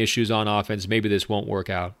spacing issues on offense, maybe this won't work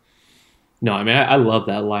out? No, I mean, I love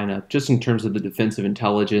that lineup, just in terms of the defensive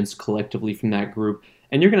intelligence collectively from that group.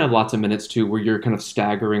 And you're going to have lots of minutes, too, where you're kind of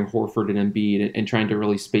staggering Horford and Embiid and trying to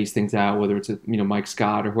really space things out, whether it's Mike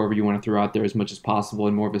Scott or whoever you want to throw out there as much as possible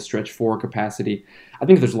in more of a stretch 4 capacity. I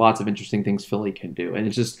think there's lots of interesting things Philly can do. And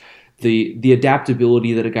it's just the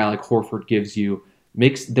adaptability that a guy like Horford gives you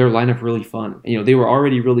makes their lineup really fun. They were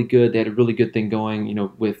already really good. They had a really good thing going,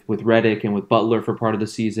 with Redick and with Butler for part of the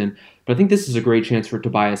season. But I think this is a great chance for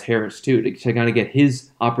Tobias Harris, too, to kind of get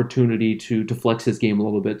his opportunity to flex his game a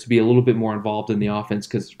little bit, to be a little bit more involved in the offense,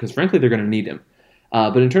 because frankly, they're going to need him.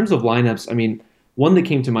 But in terms of lineups, I mean, one that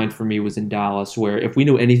came to mind for me was in Dallas, where if we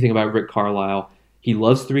know anything about Rick Carlisle, he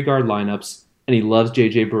loves 3-guard lineups, and he loves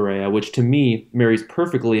J.J. Barea, which to me marries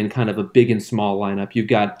perfectly in kind of a big and small lineup. You've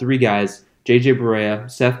got 3 guys, J.J. Barea,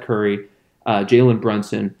 Seth Curry, Jalen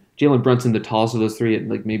Brunson. Jalen Brunson, the tallest of those 3 at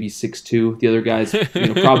like maybe 6'2". The other guys,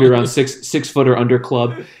 probably around 6 foot or under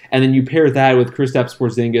club. And then you pair that with Kristaps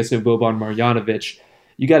Porzingis and Boban Marjanovic.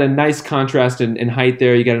 You got a nice contrast in height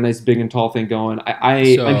there. You got a nice big and tall thing going.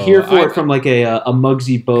 I'm here for it from like a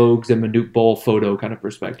Muggsy Bogues and Manute Bol photo kind of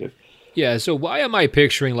perspective. Yeah, so why am I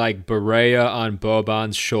picturing like Barea on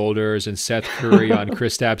Boban's shoulders and Seth Curry on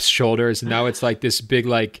Kristaps' shoulders, and now it's like this big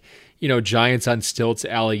like, Giants on stilts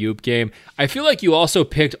alley-oop game? I feel like you also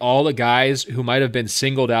picked all the guys who might have been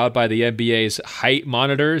singled out by the NBA's height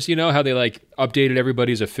monitors, how they like updated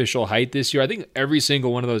everybody's official height this year. I think every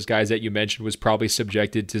single one of those guys that you mentioned was probably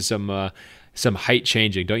subjected to some height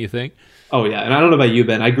changing, don't you think? Oh, yeah. And I don't know about you,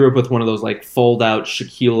 Ben. I grew up with one of those like fold-out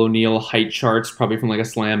Shaquille O'Neal height charts, probably from like a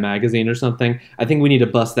Slam magazine or something. I think we need to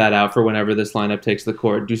bust that out for whenever this lineup takes the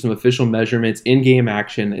court. Do some official measurements, in-game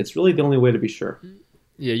action. It's really the only way to be sure.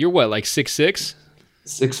 Yeah, you're what, like 6'6"?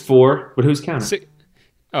 6'4", but who's counting?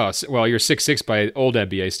 Well, you're 6'6" by old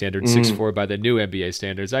NBA standards, 6'4" by the new NBA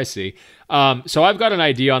standards. I see. So I've got an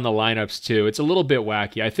idea on the lineups too. It's a little bit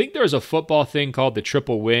wacky. I think there's a football thing called the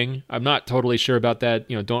triple wing. I'm not totally sure about that.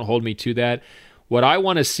 Don't hold me to that. What I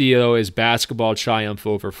want to see though is basketball triumph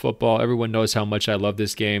over football. Everyone knows how much I love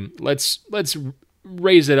this game. Let's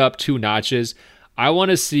raise it up 2 notches. I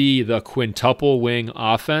want to see the quintuple wing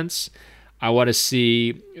offense. I want to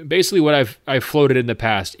see basically what I've floated in the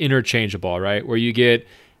past, interchangeable, right? Where you get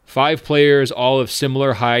 5 players, all of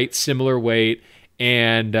similar height, similar weight,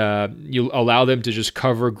 and you allow them to just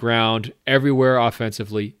cover ground everywhere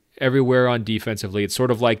offensively, everywhere on defensively. It's sort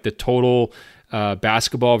of like the total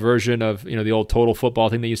basketball version of the old total football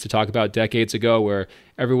thing they used to talk about decades ago, where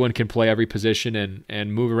everyone can play every position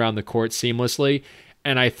and move around the court seamlessly.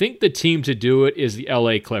 And I think the team to do it is the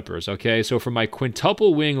LA Clippers, okay? So for my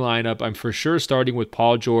quintuple wing lineup, I'm for sure starting with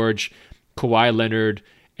Paul George, Kawhi Leonard,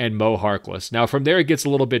 and Mo Harkless. Now from there, it gets a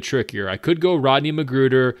little bit trickier. I could go Rodney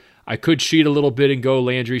McGruder. I could cheat a little bit and go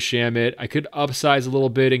Landry Shamet. I could upsize a little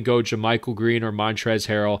bit and go JaMychal Green or Montrezl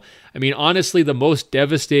Harrell. I mean, honestly, the most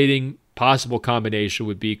devastating possible combination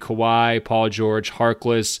would be Kawhi, Paul George,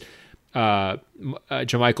 Harkless,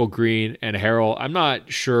 JaMychal Green, and Harrell. I'm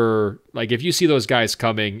not sure, like, if you see those guys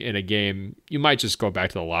coming in a game, you might just go back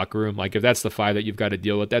to the locker room. Like, if that's the 5 that you've got to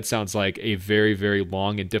deal with, that sounds like a very, very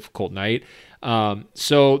long and difficult night.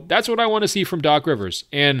 So that's what I want to see from Doc Rivers.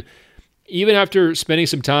 And even after spending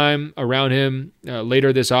some time around him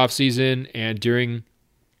later this offseason and during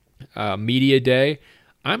media day,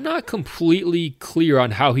 I'm not completely clear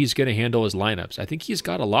on how he's going to handle his lineups. I think he's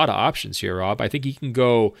got a lot of options here, Rob. I think he can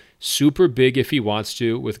go super big if he wants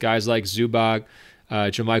to with guys like Zubac,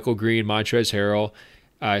 JaMychal Green, Montrezl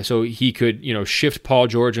Harrell. So he could, shift Paul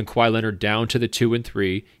George and Kawhi Leonard down to the 2 and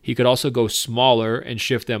 3. He could also go smaller and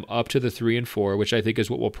shift them up to the 3 and 4, which I think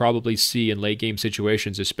is what we'll probably see in late game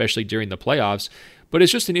situations, especially during the playoffs. But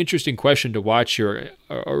it's just an interesting question to watch here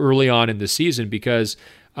early on in the season because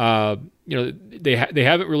they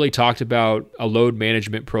haven't really talked about a load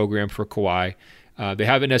management program for Kawhi. They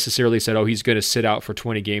haven't necessarily said, he's going to sit out for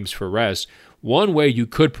 20 games for rest. One way you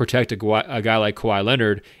could protect a guy like Kawhi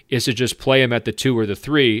Leonard is to just play him at the 2 or the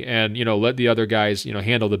 3 and, let the other guys,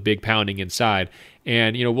 handle the big pounding inside.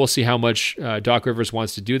 And, we'll see how much Doc Rivers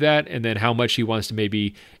wants to do that and then how much he wants to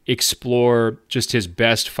maybe explore just his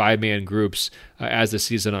best 5-man groups as the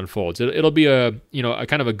season unfolds. It'll be a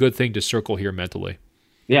kind of a good thing to circle here mentally.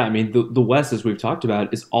 Yeah, I mean, the West, as we've talked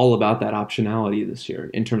about, is all about that optionality this year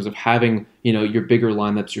in terms of having, your bigger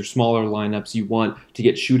lineups, your smaller lineups. You want to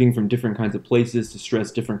get shooting from different kinds of places to stress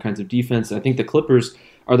different kinds of defense. I think the Clippers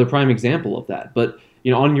are the prime example of that. But,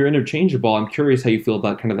 on your interchangeable, I'm curious how you feel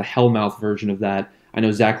about kind of the hellmouth version of that. I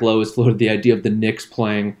know Zach Lowe has floated the idea of the Knicks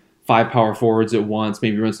playing 5 power forwards at once,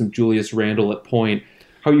 maybe run some Julius Randle at point.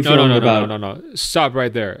 How are you feeling about... No. Stop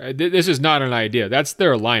right there. This is not an idea. That's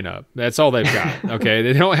their lineup. That's all they've got, okay?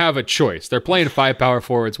 They don't have a choice. They're playing 5 power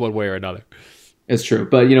forwards one way or another. It's true.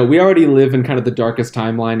 But, we already live in kind of the darkest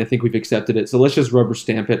timeline. I think we've accepted it. So let's just rubber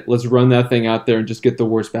stamp it. Let's run that thing out there and just get the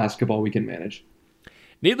worst basketball we can manage.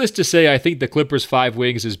 Needless to say, I think the Clippers' 5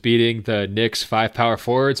 wings is beating the Knicks' 5 power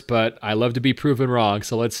forwards, but I love to be proven wrong.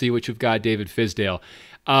 So let's see what you've got, David Fizdale.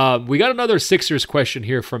 We got another Sixers question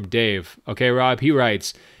here from Dave. Okay, Rob, he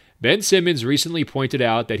writes, Ben Simmons recently pointed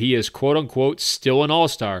out that he is quote-unquote still an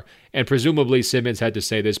all-star, and presumably Simmons had to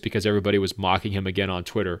say this because everybody was mocking him again on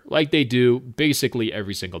Twitter, like they do basically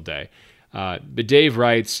every single day. But Dave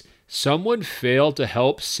writes, someone failed to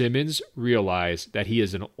help Simmons realize that he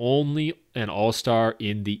is only an all-star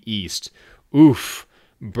in the East. Oof.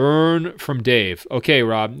 Burn from Dave. Okay,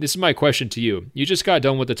 Rob, this is my question to you. You just got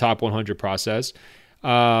done with the top 100 process.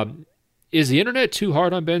 Is the internet too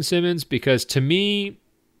hard on Ben Simmons? Because to me,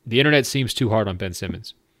 the internet seems too hard on Ben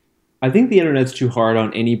Simmons. I think the internet's too hard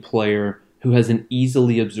on any player who has an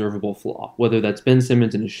easily observable flaw, whether that's Ben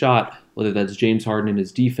Simmons in his shot, whether that's James Harden in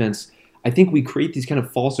his defense. I think we create these kind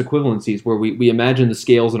of false equivalencies where we imagine the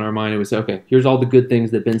scales in our mind and we say, okay, here's all the good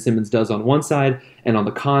things that Ben Simmons does on one side, and on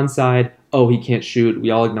the con side, oh, he can't shoot.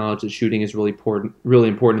 We all acknowledge that shooting is really important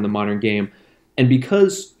in the modern game. And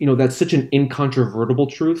because, that's such an incontrovertible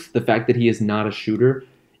truth, the fact that he is not a shooter,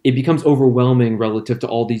 it becomes overwhelming relative to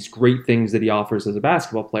all these great things that he offers as a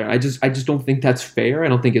basketball player. I just don't think that's fair. I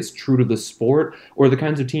don't think it's true to the sport or the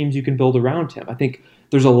kinds of teams you can build around him. I think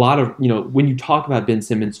there's a lot of, when you talk about Ben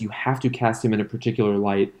Simmons, you have to cast him in a particular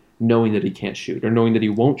light, knowing that he can't shoot or knowing that he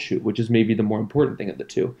won't shoot, which is maybe the more important thing of the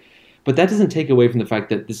two. But that doesn't take away from the fact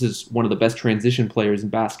that this is one of the best transition players in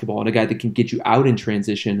basketball and a guy that can get you out in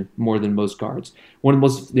transition more than most guards. One of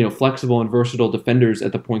the most flexible and versatile defenders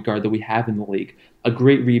at the point guard that we have in the league. A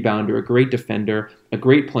great rebounder, a great defender, a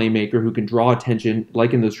great playmaker who can draw attention,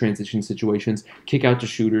 like in those transition situations, kick out to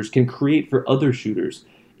shooters, can create for other shooters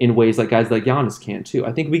in ways like guys like Giannis can too.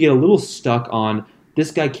 I think we get a little stuck on this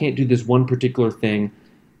guy can't do this one particular thing,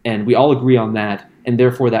 and we all agree on that, and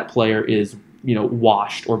therefore that player is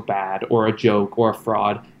washed or bad or a joke or a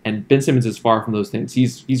fraud. And Ben Simmons is far from those things.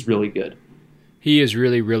 He's really good. He is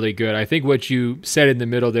really, really good. I think what you said in the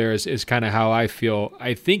middle there is kind of how I feel.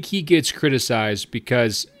 I think he gets criticized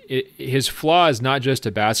because his flaw is not just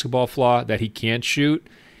a basketball flaw that he can't shoot.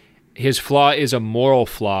 His flaw is a moral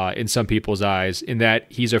flaw in some people's eyes in that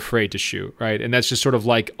he's afraid to shoot, right? And that's just sort of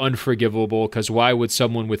like unforgivable, because why would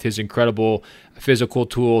someone with his incredible physical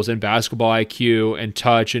tools and basketball IQ and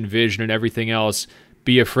touch and vision and everything else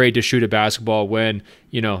be afraid to shoot a basketball when,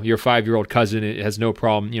 your 5-year-old cousin has no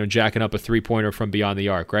problem, jacking up a 3-pointer from beyond the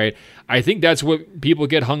arc, right? I think that's what people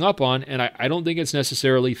get hung up on, and I don't think it's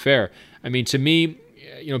necessarily fair. I mean, to me,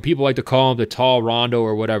 people like to call him the tall Rondo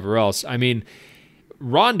or whatever else. I mean,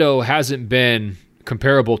 Rondo hasn't been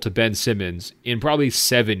comparable to Ben Simmons in probably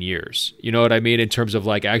 7 years. You know what I mean? In terms of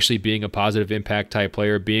like actually being a positive impact type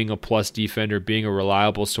player, being a plus defender, being a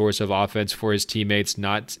reliable source of offense for his teammates,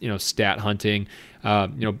 not, stat hunting,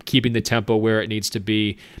 keeping the tempo where it needs to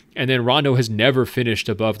be. And then Rondo has never finished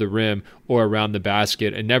above the rim or around the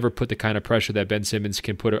basket and never put the kind of pressure that Ben Simmons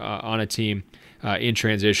can put on a team in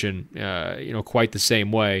transition, quite the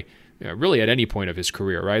same way. Really at any point of his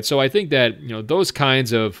career, right? So I think that those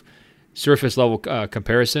kinds of surface level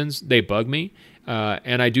comparisons, they bug me,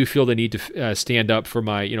 and I do feel the need to stand up for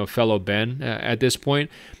my fellow Ben at this point.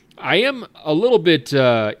 I am a little bit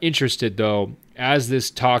interested though as this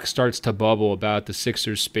talk starts to bubble about the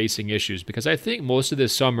Sixers spacing issues, because I think most of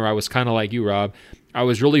this summer I was kind of like you, Rob. I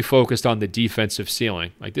was really focused on the defensive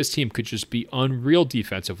ceiling. Like, this team could just be unreal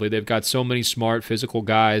defensively. They've got so many smart physical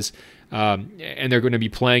guys, and they're going to be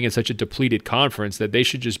playing in such a depleted conference that they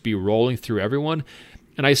should just be rolling through everyone.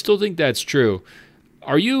 And I still think that's true.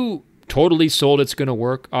 Are you totally sold it's going to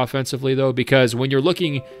work offensively, though? Because when you're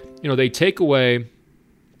looking, they take away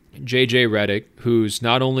J.J. Redick, who's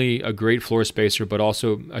not only a great floor spacer, but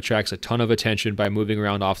also attracts a ton of attention by moving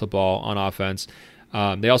around off the ball on offense.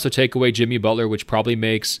 They also take away Jimmy Butler, which probably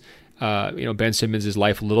makes Ben Simmons'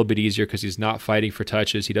 life a little bit easier because he's not fighting for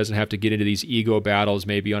touches. He doesn't have to get into these ego battles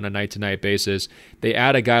maybe on a night-to-night basis. They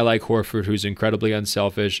add a guy like Horford, who's incredibly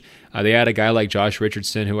unselfish. They add a guy like Josh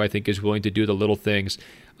Richardson, who I think is willing to do the little things.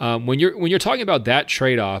 When you're talking about that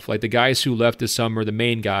trade-off, like the guys who left this summer, the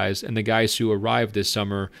main guys, and the guys who arrived this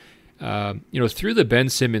summer, through the Ben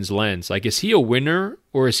Simmons lens, like, is he a winner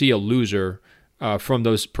or is he a loser from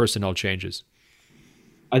those personnel changes?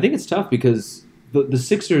 I think it's tough because the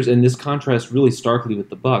Sixers, and this contrasts really starkly with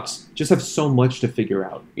the Bucks, just have so much to figure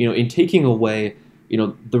out. In taking away,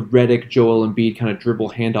 the Redick, Joel Embiid kind of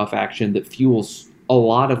dribble handoff action that fuels a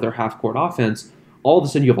lot of their half-court offense, all of a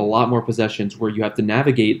sudden you have a lot more possessions where you have to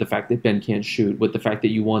navigate the fact that Ben can't shoot with the fact that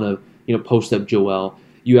you want to, post up Joel.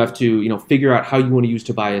 You have to, figure out how you want to use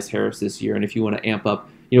Tobias Harris this year, and if you want to amp up,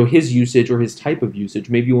 his usage or his type of usage.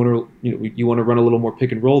 Maybe you want to run a little more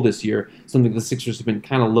pick and roll this year, something the Sixers have been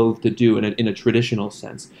kind of loath to do in a traditional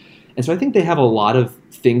sense. And so I think they have a lot of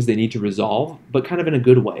things they need to resolve, but kind of in a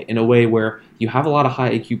good way, in a way where you have a lot of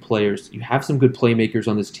high IQ players, you have some good playmakers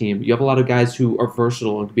on this team, you have a lot of guys who are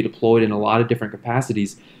versatile and can be deployed in a lot of different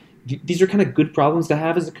capacities. These are kind of good problems to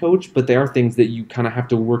have as a coach, but they are things that you kind of have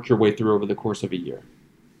to work your way through over the course of a year.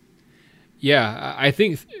 Yeah, I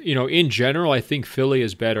think, in general, I think Philly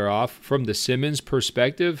is better off. From the Simmons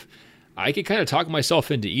perspective, I could kind of talk myself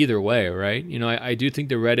into either way, right? I do think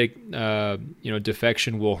the Redick,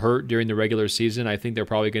 defection will hurt during the regular season. I think they're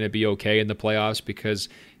probably going to be okay in the playoffs because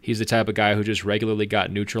he's the type of guy who just regularly got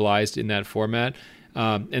neutralized in that format.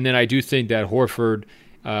 And then I do think that Horford,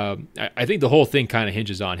 I think the whole thing kind of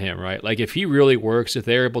hinges on him, right? Like, if he really works, if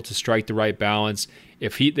they're able to strike the right balance,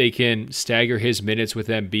 if they can stagger his minutes with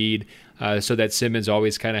Embiid, so that Simmons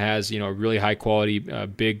always kind of has, a really high quality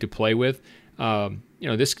big to play with.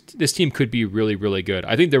 This team could be really, really good.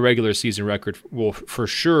 I think the regular season record will for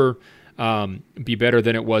sure be better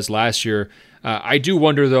than it was last year. I do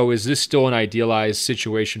wonder, though, is this still an idealized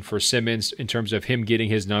situation for Simmons in terms of him getting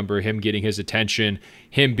his number, him getting his attention,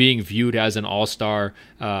 him being viewed as an all-star,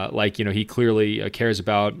 like he clearly cares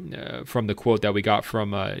about from the quote that we got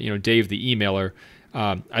from Dave the emailer.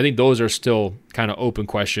 I think those are still kind of open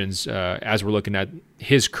questions as we're looking at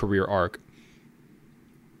his career arc.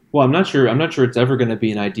 Well, I'm not sure it's ever going to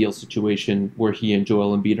be an ideal situation where he and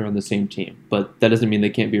Joel Embiid are on the same team, but that doesn't mean they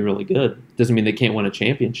can't be really good. Doesn't mean they can't win a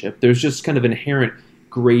championship. There's just kind of inherent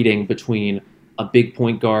grading between a big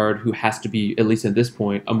point guard who has to be, at least at this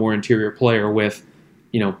point, a more interior player with,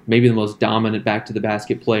 maybe the most dominant back to the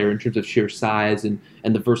basket player in terms of sheer size and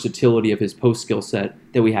the versatility of his post skill set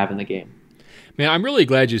that we have in the game. Man, I'm really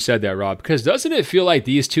glad you said that, Rob, because doesn't it feel like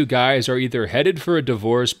these two guys are either headed for a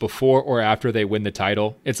divorce before or after they win the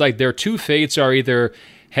title? It's like their two fates are either,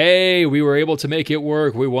 hey, we were able to make it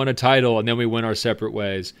work, we won a title, and then we went our separate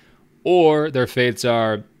ways. Or their fates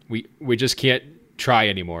are, we just can't try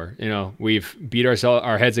anymore. We've beat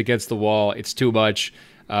our heads against the wall. It's too much.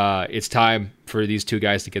 It's time for these two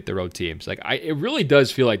guys to get their own teams. It really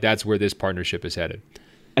does feel like that's where this partnership is headed.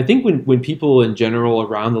 I think when people in general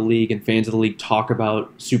around the league and fans of the league talk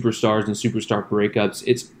about superstars and superstar breakups,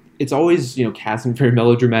 it's always cast in very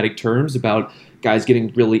melodramatic terms about guys getting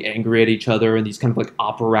really angry at each other and these kind of like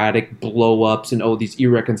operatic blow-ups and these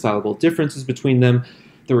irreconcilable differences between them.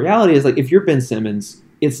 The reality is, if you're Ben Simmons,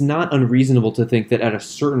 it's not unreasonable to think that at a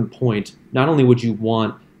certain point, not only would you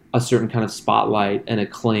want a certain kind of spotlight and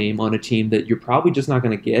acclaim on a team that you're probably just not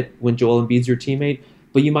going to get when Joel Embiid's your teammate,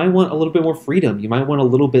 but you might want a little bit more freedom. You might want a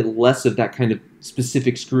little bit less of that kind of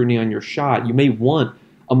specific scrutiny on your shot. You may want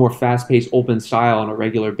a more fast-paced, open style on a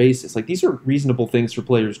regular basis. These are reasonable things for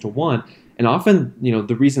players to want. And often,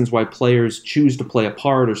 the reasons why players choose to play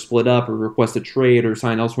apart or split up or request a trade or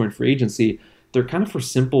sign elsewhere in free agency, they're kind of for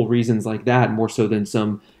simple reasons like that, more so than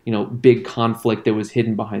some, big conflict that was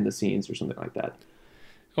hidden behind the scenes or something like that.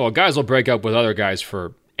 Well, guys will break up with other guys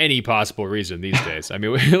for any possible reason these days. I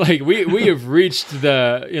mean, we have reached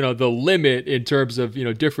the limit in terms of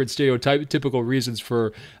different stereotypical reasons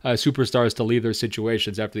for superstars to leave their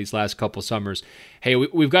situations after these last couple summers. Hey,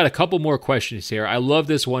 we've got a couple more questions here. I love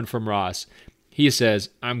this one from Ross. He says,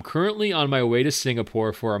 "I'm currently on my way to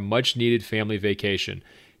Singapore for a much-needed family vacation.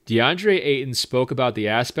 DeAndre Ayton spoke about the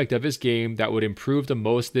aspect of his game that would improve the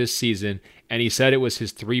most this season, and he said it was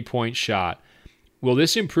his three-point shot. Will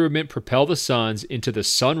this improvement propel the Suns into the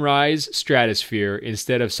sunrise stratosphere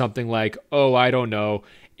instead of something like,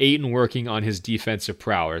 Ayton working on his defensive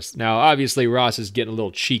prowess?" Now, obviously, Ross is getting a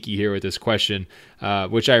little cheeky here with this question,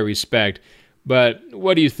 which I respect. But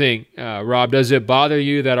what do you think, Rob? Does it bother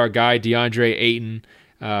you that our guy DeAndre Ayton,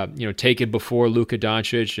 taken before Luka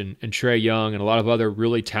Doncic and Trae Young and a lot of other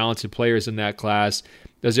really talented players in that class,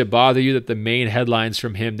 does it bother you that the main headlines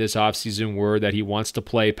from him this offseason were that he wants to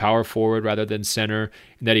play power forward rather than center,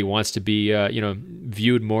 and that he wants to be,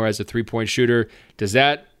 viewed more as a three-point shooter? Does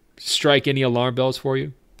that strike any alarm bells for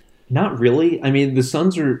you? Not really. I mean, the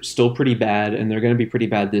Suns are still pretty bad, and they're going to be pretty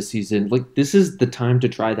bad this season. This is the time to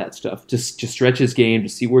try that stuff, just to stretch his game, to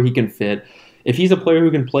see where he can fit. If he's a player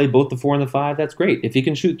who can play both the 4 and the 5, that's great. If he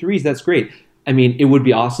can shoot threes, that's great. I mean, it would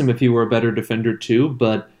be awesome if he were a better defender too,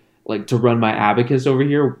 but to run my abacus over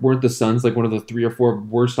here, weren't the Suns one of the 3 or 4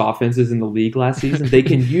 worst offenses in the league last season? They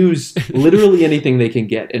can use literally anything they can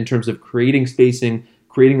get in terms of creating spacing,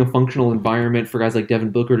 creating a functional environment for guys like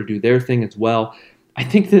Devin Booker to do their thing as well. I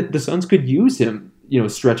think that the Suns could use him,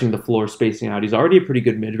 stretching the floor, spacing out. He's already a pretty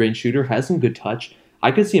good mid-range shooter, has some good touch.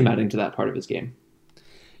 I could see him adding to that part of his game.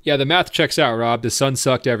 Yeah, the math checks out, Rob. The Suns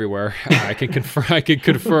sucked everywhere. I can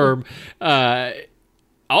confirm.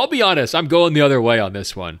 I'll be honest. I'm going the other way on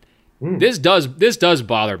this one. This does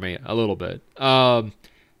bother me a little bit. The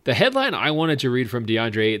headline I wanted to read from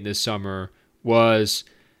DeAndre Ayton this summer was,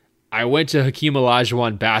 "I went to Hakeem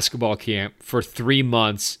Olajuwon basketball camp for 3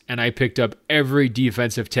 months, and I picked up every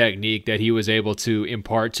defensive technique that he was able to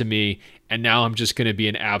impart to me, and now I'm just going to be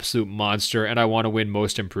an absolute monster, and I want to win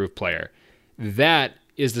Most Improved Player." That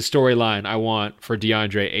is the storyline I want for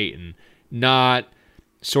DeAndre Ayton, not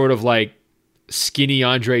sort of like skinny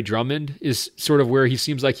Andre Drummond is sort of where he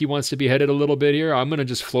seems like he wants to be headed a little bit here. I'm going to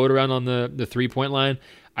just float around on the three-point line.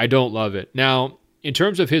 I don't love it. Now, in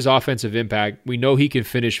terms of his offensive impact, we know he can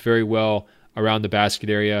finish very well around the basket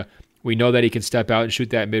area. We know that he can step out and shoot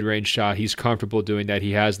that mid-range shot. He's comfortable doing that.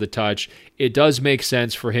 He has the touch. It does make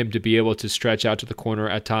sense for him to be able to stretch out to the corner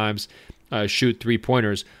at times, shoot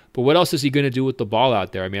three-pointers. But what else is he going to do with the ball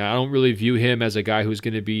out there? I mean, I don't really view him as a guy who's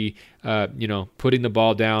going to be, putting the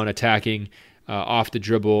ball down, attacking off the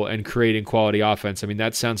dribble and creating quality offense. I mean,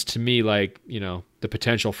 that sounds to me like, the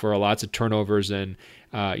potential for lots of turnovers and,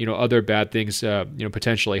 other bad things,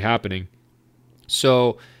 potentially happening.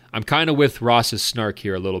 So I'm kind of with Ross's snark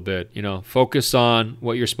here a little bit, focus on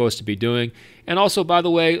what you're supposed to be doing. And also, by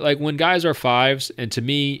the way, like when guys are 5s, and to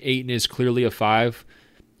me, Ayton is clearly a 5,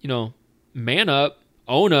 man up,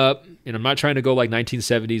 own up. And I'm not trying to go like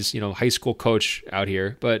 1970s, high school coach out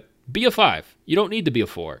here, but be a 5. You don't need to be a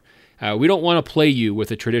 4. We don't want to play you with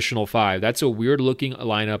a traditional 5. That's a weird-looking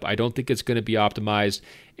lineup. I don't think it's going to be optimized.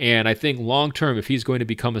 And I think long-term, if he's going to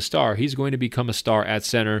become a star, he's going to become a star at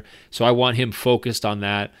center. So I want him focused on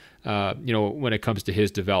that, when it comes to his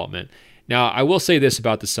development. Now, I will say this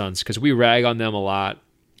about the Suns, because we rag on them a lot.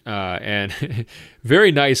 And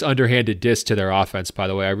very nice underhanded diss to their offense, by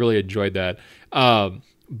the way. I really enjoyed that.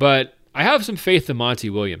 But I have some faith in Monty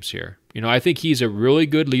Williams here. I think he's a really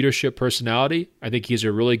good leadership personality. I think he's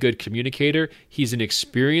a really good communicator. He's an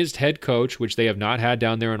experienced head coach, which they have not had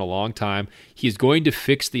down there in a long time. He's going to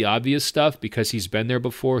fix the obvious stuff because he's been there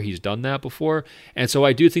before. He's done that before. And so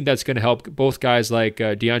I do think that's going to help both guys like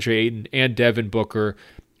DeAndre Ayton and Devin Booker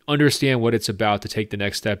understand what it's about to take the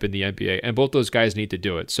next step in the NBA. And both those guys need to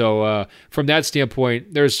do it. So from that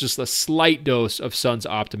standpoint, there's just a slight dose of Suns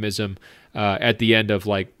optimism at the end of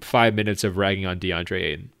like 5 minutes of ragging on DeAndre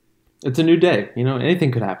Ayton. It's a new day.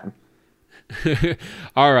 Anything could happen.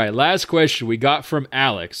 All right, last question we got from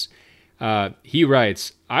Alex. He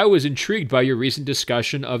writes, I was intrigued by your recent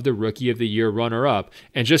discussion of the Rookie of the Year runner-up.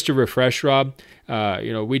 And just to refresh, Rob,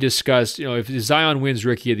 we discussed, if Zion wins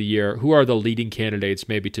Rookie of the Year, who are the leading candidates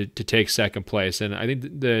maybe to take second place? And I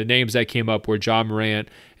think the names that came up were John Morant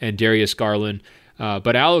and Darius Garland.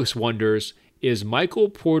 But Alex wonders, is Michael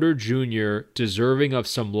Porter Jr. deserving of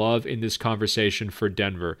some love in this conversation for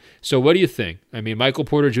Denver? So what do you think? I mean, Michael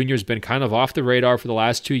Porter Jr. has been kind of off the radar for the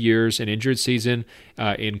last 2 years, an injured season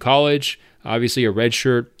in college, obviously a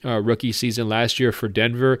redshirt rookie season last year for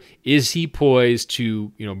Denver. Is he poised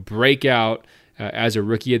to, break out as a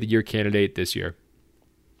Rookie of the Year candidate this year?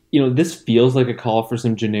 This feels like a call for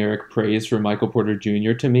some generic praise for Michael Porter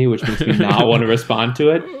Jr. to me, which makes me not want to respond to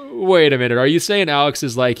it. Wait a minute. Are you saying Alex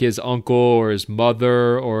is like his uncle or his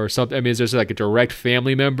mother or something? I mean, is there like a direct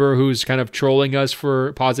family member who's kind of trolling us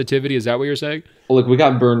for positivity? Is that what you're saying? Well, look, we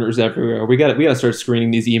got burners everywhere. We got to start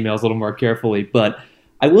screening these emails a little more carefully. But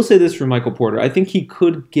I will say this for Michael Porter. I think he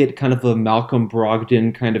could get kind of a Malcolm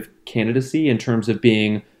Brogdon kind of candidacy in terms of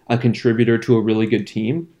being a contributor to a really good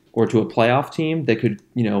team or to a playoff team that could,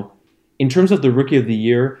 in terms of the Rookie of the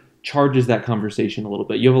Year, charges that conversation a little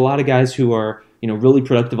bit. You have a lot of guys who are, really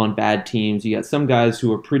productive on bad teams. You got some guys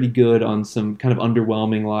who are pretty good on some kind of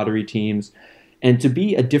underwhelming lottery teams. And to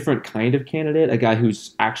be a different kind of candidate, a guy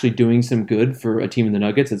who's actually doing some good for a team in the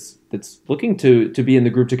Nuggets that's looking to be in the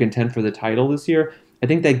group to contend for the title this year, I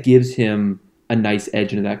think that gives him a nice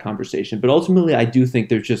edge into that conversation. But ultimately, I do think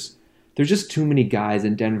there's just too many guys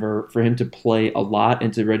in Denver for him to play a lot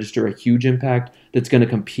and to register a huge impact that's going to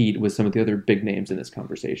compete with some of the other big names in this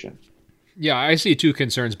conversation. Yeah, I see two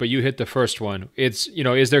concerns, but you hit the first one. It's,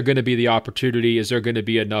 is there going to be the opportunity? Is there going to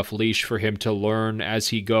be enough leash for him to learn as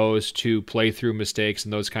he goes, to play through mistakes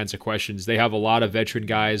and those kinds of questions? They have a lot of veteran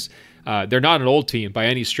guys. They're not an old team by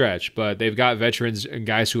any stretch, but they've got veterans and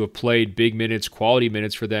guys who have played big minutes, quality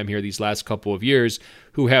minutes for them here these last couple of years,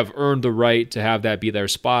 who have earned the right to have that be their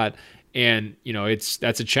spot. And,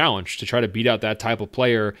 that's a challenge to try to beat out that type of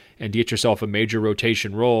player and get yourself a major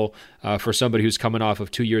rotation role for somebody who's coming off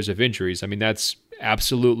of 2 years of injuries. I mean, that's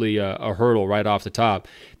absolutely a hurdle right off the top.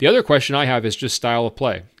 The other question I have is just style of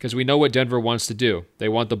play, because we know what Denver wants to do. They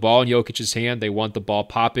want the ball in Jokic's hand. They want the ball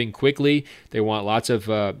popping quickly. They want lots of,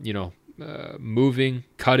 moving,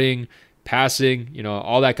 cutting, passing,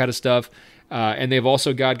 all that kind of stuff. And they've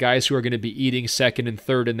also got guys who are going to be eating second and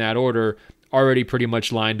third in that order already pretty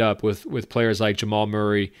much lined up with players like Jamal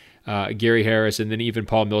Murray, Gary Harris, and then even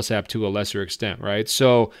Paul Millsap to a lesser extent, right?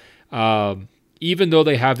 So even though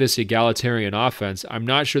they have this egalitarian offense, I'm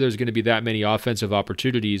not sure there's going to be that many offensive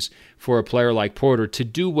opportunities for a player like Porter to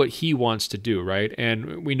do what he wants to do, right?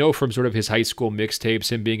 And we know from sort of his high school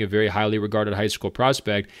mixtapes, him being a very highly regarded high school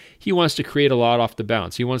prospect, he wants to create a lot off the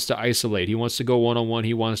bounce. He wants to isolate. He wants to go one-on-one.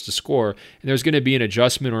 He wants to score. And there's going to be an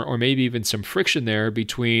adjustment or maybe even some friction there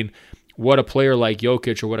between what a player like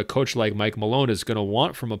Jokic or what a coach like Mike Malone is going to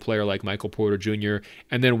want from a player like Michael Porter Jr.,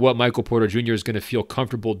 and then what Michael Porter Jr. is going to feel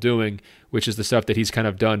comfortable doing, which is the stuff that he's kind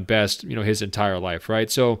of done best, his entire life, right?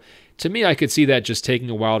 So to me, I could see that just taking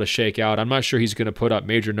a while to shake out. I'm not sure he's going to put up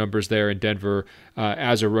major numbers there in Denver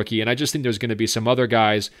as a rookie, and I just think there's going to be some other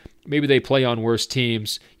guys. Maybe they play on worse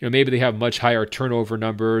teams. Maybe they have much higher turnover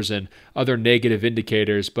numbers and other negative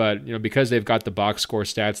indicators. But because they've got the box score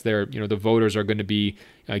stats there, the voters are going to be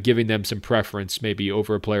giving them some preference, maybe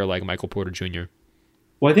over a player like Michael Porter Jr.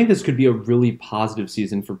 Well, I think this could be a really positive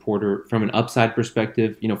season for Porter from an upside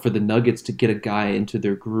perspective. For the Nuggets to get a guy into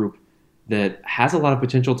their group that has a lot of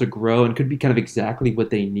potential to grow and could be kind of exactly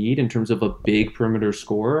what they need in terms of a big perimeter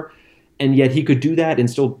scorer. And yet he could do that and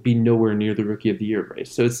still be nowhere near the Rookie of the Year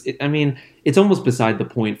race. So it's almost beside the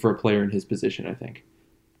point for a player in his position, I think.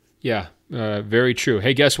 Yeah, very true.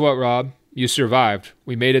 Hey, guess what, Rob? You survived.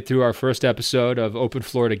 We made it through our first episode of Open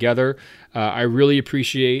Floor together. I really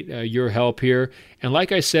appreciate your help here. And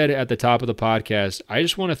like I said at the top of the podcast, I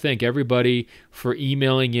just want to thank everybody for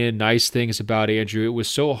emailing in nice things about Andrew. It was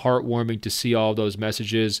so heartwarming to see all those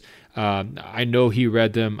messages. I know he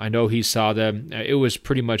read them. I know he saw them. It was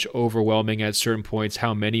pretty much overwhelming at certain points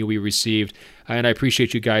how many we received. And I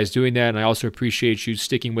appreciate you guys doing that. And I also appreciate you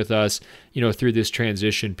sticking with us, through this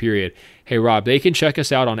transition period. Hey, Rob, they can check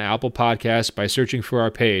us out on Apple Podcasts by searching for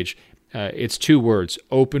our page. It's 2 words,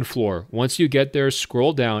 Open Floor. Once you get there,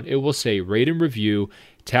 scroll down. It will say rate and review,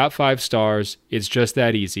 tap 5 stars. It's just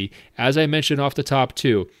that easy. As I mentioned off the top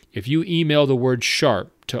too, if you email the word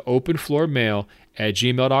sharp to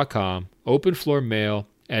openfloormail@gmail.com,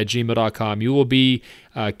 openfloormail@gmail.com, you will be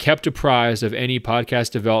kept apprised of any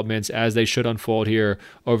podcast developments as they should unfold here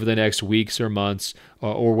over the next weeks or months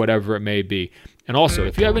or whatever it may be. And also,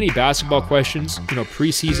 if you have any basketball questions,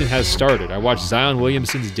 preseason has started. I watched Zion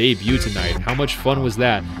Williamson's debut tonight. How much fun was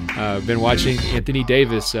that? I've been watching Anthony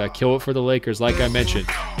Davis kill it for the Lakers, like I mentioned.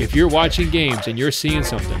 If you're watching games and you're seeing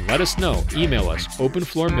something, let us know. Email us,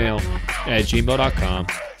 openfloormail@gmail.com,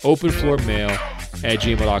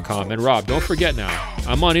 openfloormail@gmail.com. And Rob, don't forget now,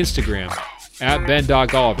 I'm on Instagram,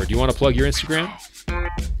 @Ben.Golliver. Do you want to plug your Instagram?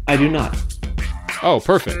 I do not. Oh,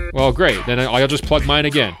 perfect. Well, great. Then I'll just plug mine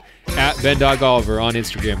again. @Ben.Golliver on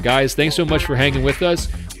Instagram. Guys, thanks so much for hanging with us.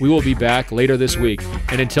 We will be back later this week.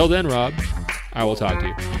 And until then, Rob, I will talk to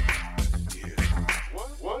you.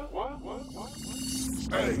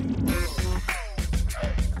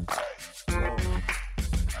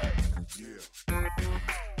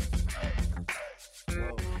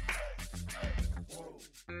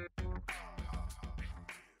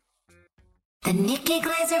 The Nikki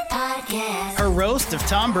Glaser Podcast. Her roast of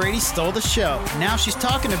Tom Brady stole the show. Now she's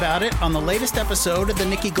talking about it on the latest episode of the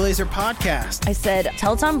Nikki Glaser Podcast. I said,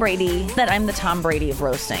 tell Tom Brady that I'm the Tom Brady of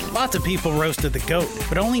roasting. Lots of people roasted the GOAT,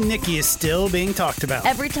 but only Nikki is still being talked about.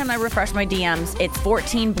 Every time I refresh my DMs, it's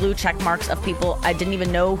 14 blue check marks of people I didn't even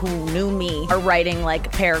know who knew me are writing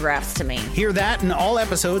paragraphs to me. Hear that in all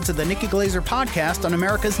episodes of the Nikki Glaser Podcast on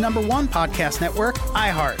America's #1 podcast network,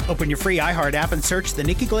 iHeart. Open your free iHeart app and search the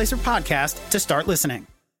Nikki Glaser Podcast to start listening.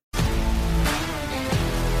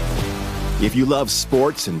 If you love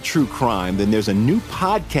sports and true crime, then there's a new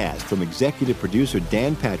podcast from executive producer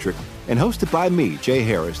Dan Patrick and hosted by me, Jay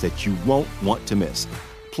Harris, that you won't want to miss.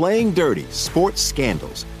 Playing Dirty: Sports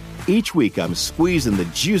Scandals. Each week, I'm squeezing the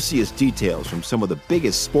juiciest details from some of the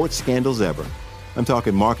biggest sports scandals ever. I'm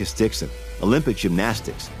talking Marcus Dixon, Olympic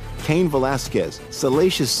gymnastics, Cain Velasquez,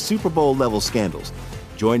 salacious Super Bowl-level scandals.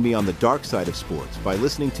 Join me on the dark side of sports by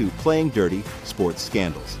listening to Playing Dirty: Sports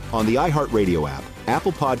Scandals on the iHeartRadio app,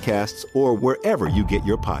 Apple Podcasts, or wherever you get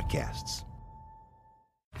your podcasts.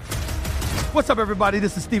 What's up, everybody?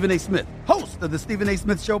 This is Stephen A. Smith, host of the Stephen A.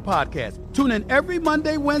 Smith Show podcast. Tune in every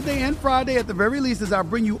Monday, Wednesday, and Friday at the very least as I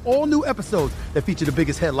bring you all new episodes that feature the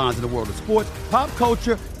biggest headlines in the world of sports, pop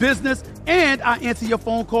culture, business, and I answer your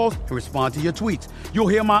phone calls and respond to your tweets. You'll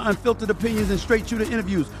hear my unfiltered opinions and straight-shooter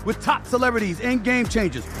interviews with top celebrities and game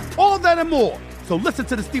changers. All that and more. So listen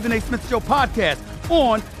to the Stephen A. Smith Show podcast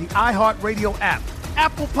on the iHeartRadio app,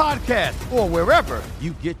 Apple Podcasts, or wherever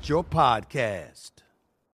you get your podcast.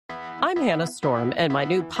 I'm Hannah Storm, and my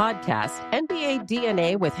new podcast, NBA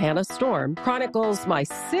DNA with Hannah Storm, chronicles my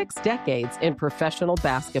 6 decades in professional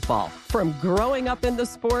basketball. From growing up in the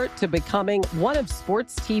sport to becoming one of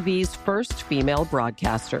sports TV's first female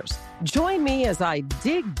broadcasters. Join me as I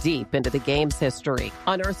dig deep into the game's history,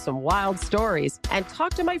 unearth some wild stories, and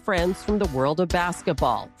talk to my friends from the world of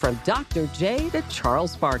basketball, from Dr. J to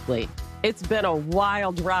Charles Barkley. It's been a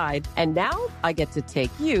wild ride, and now I get to take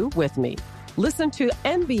you with me. Listen to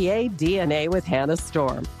NBA DNA with Hannah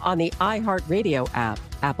Storm on the iHeartRadio app,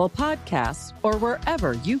 Apple Podcasts, or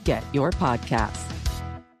wherever you get your podcasts.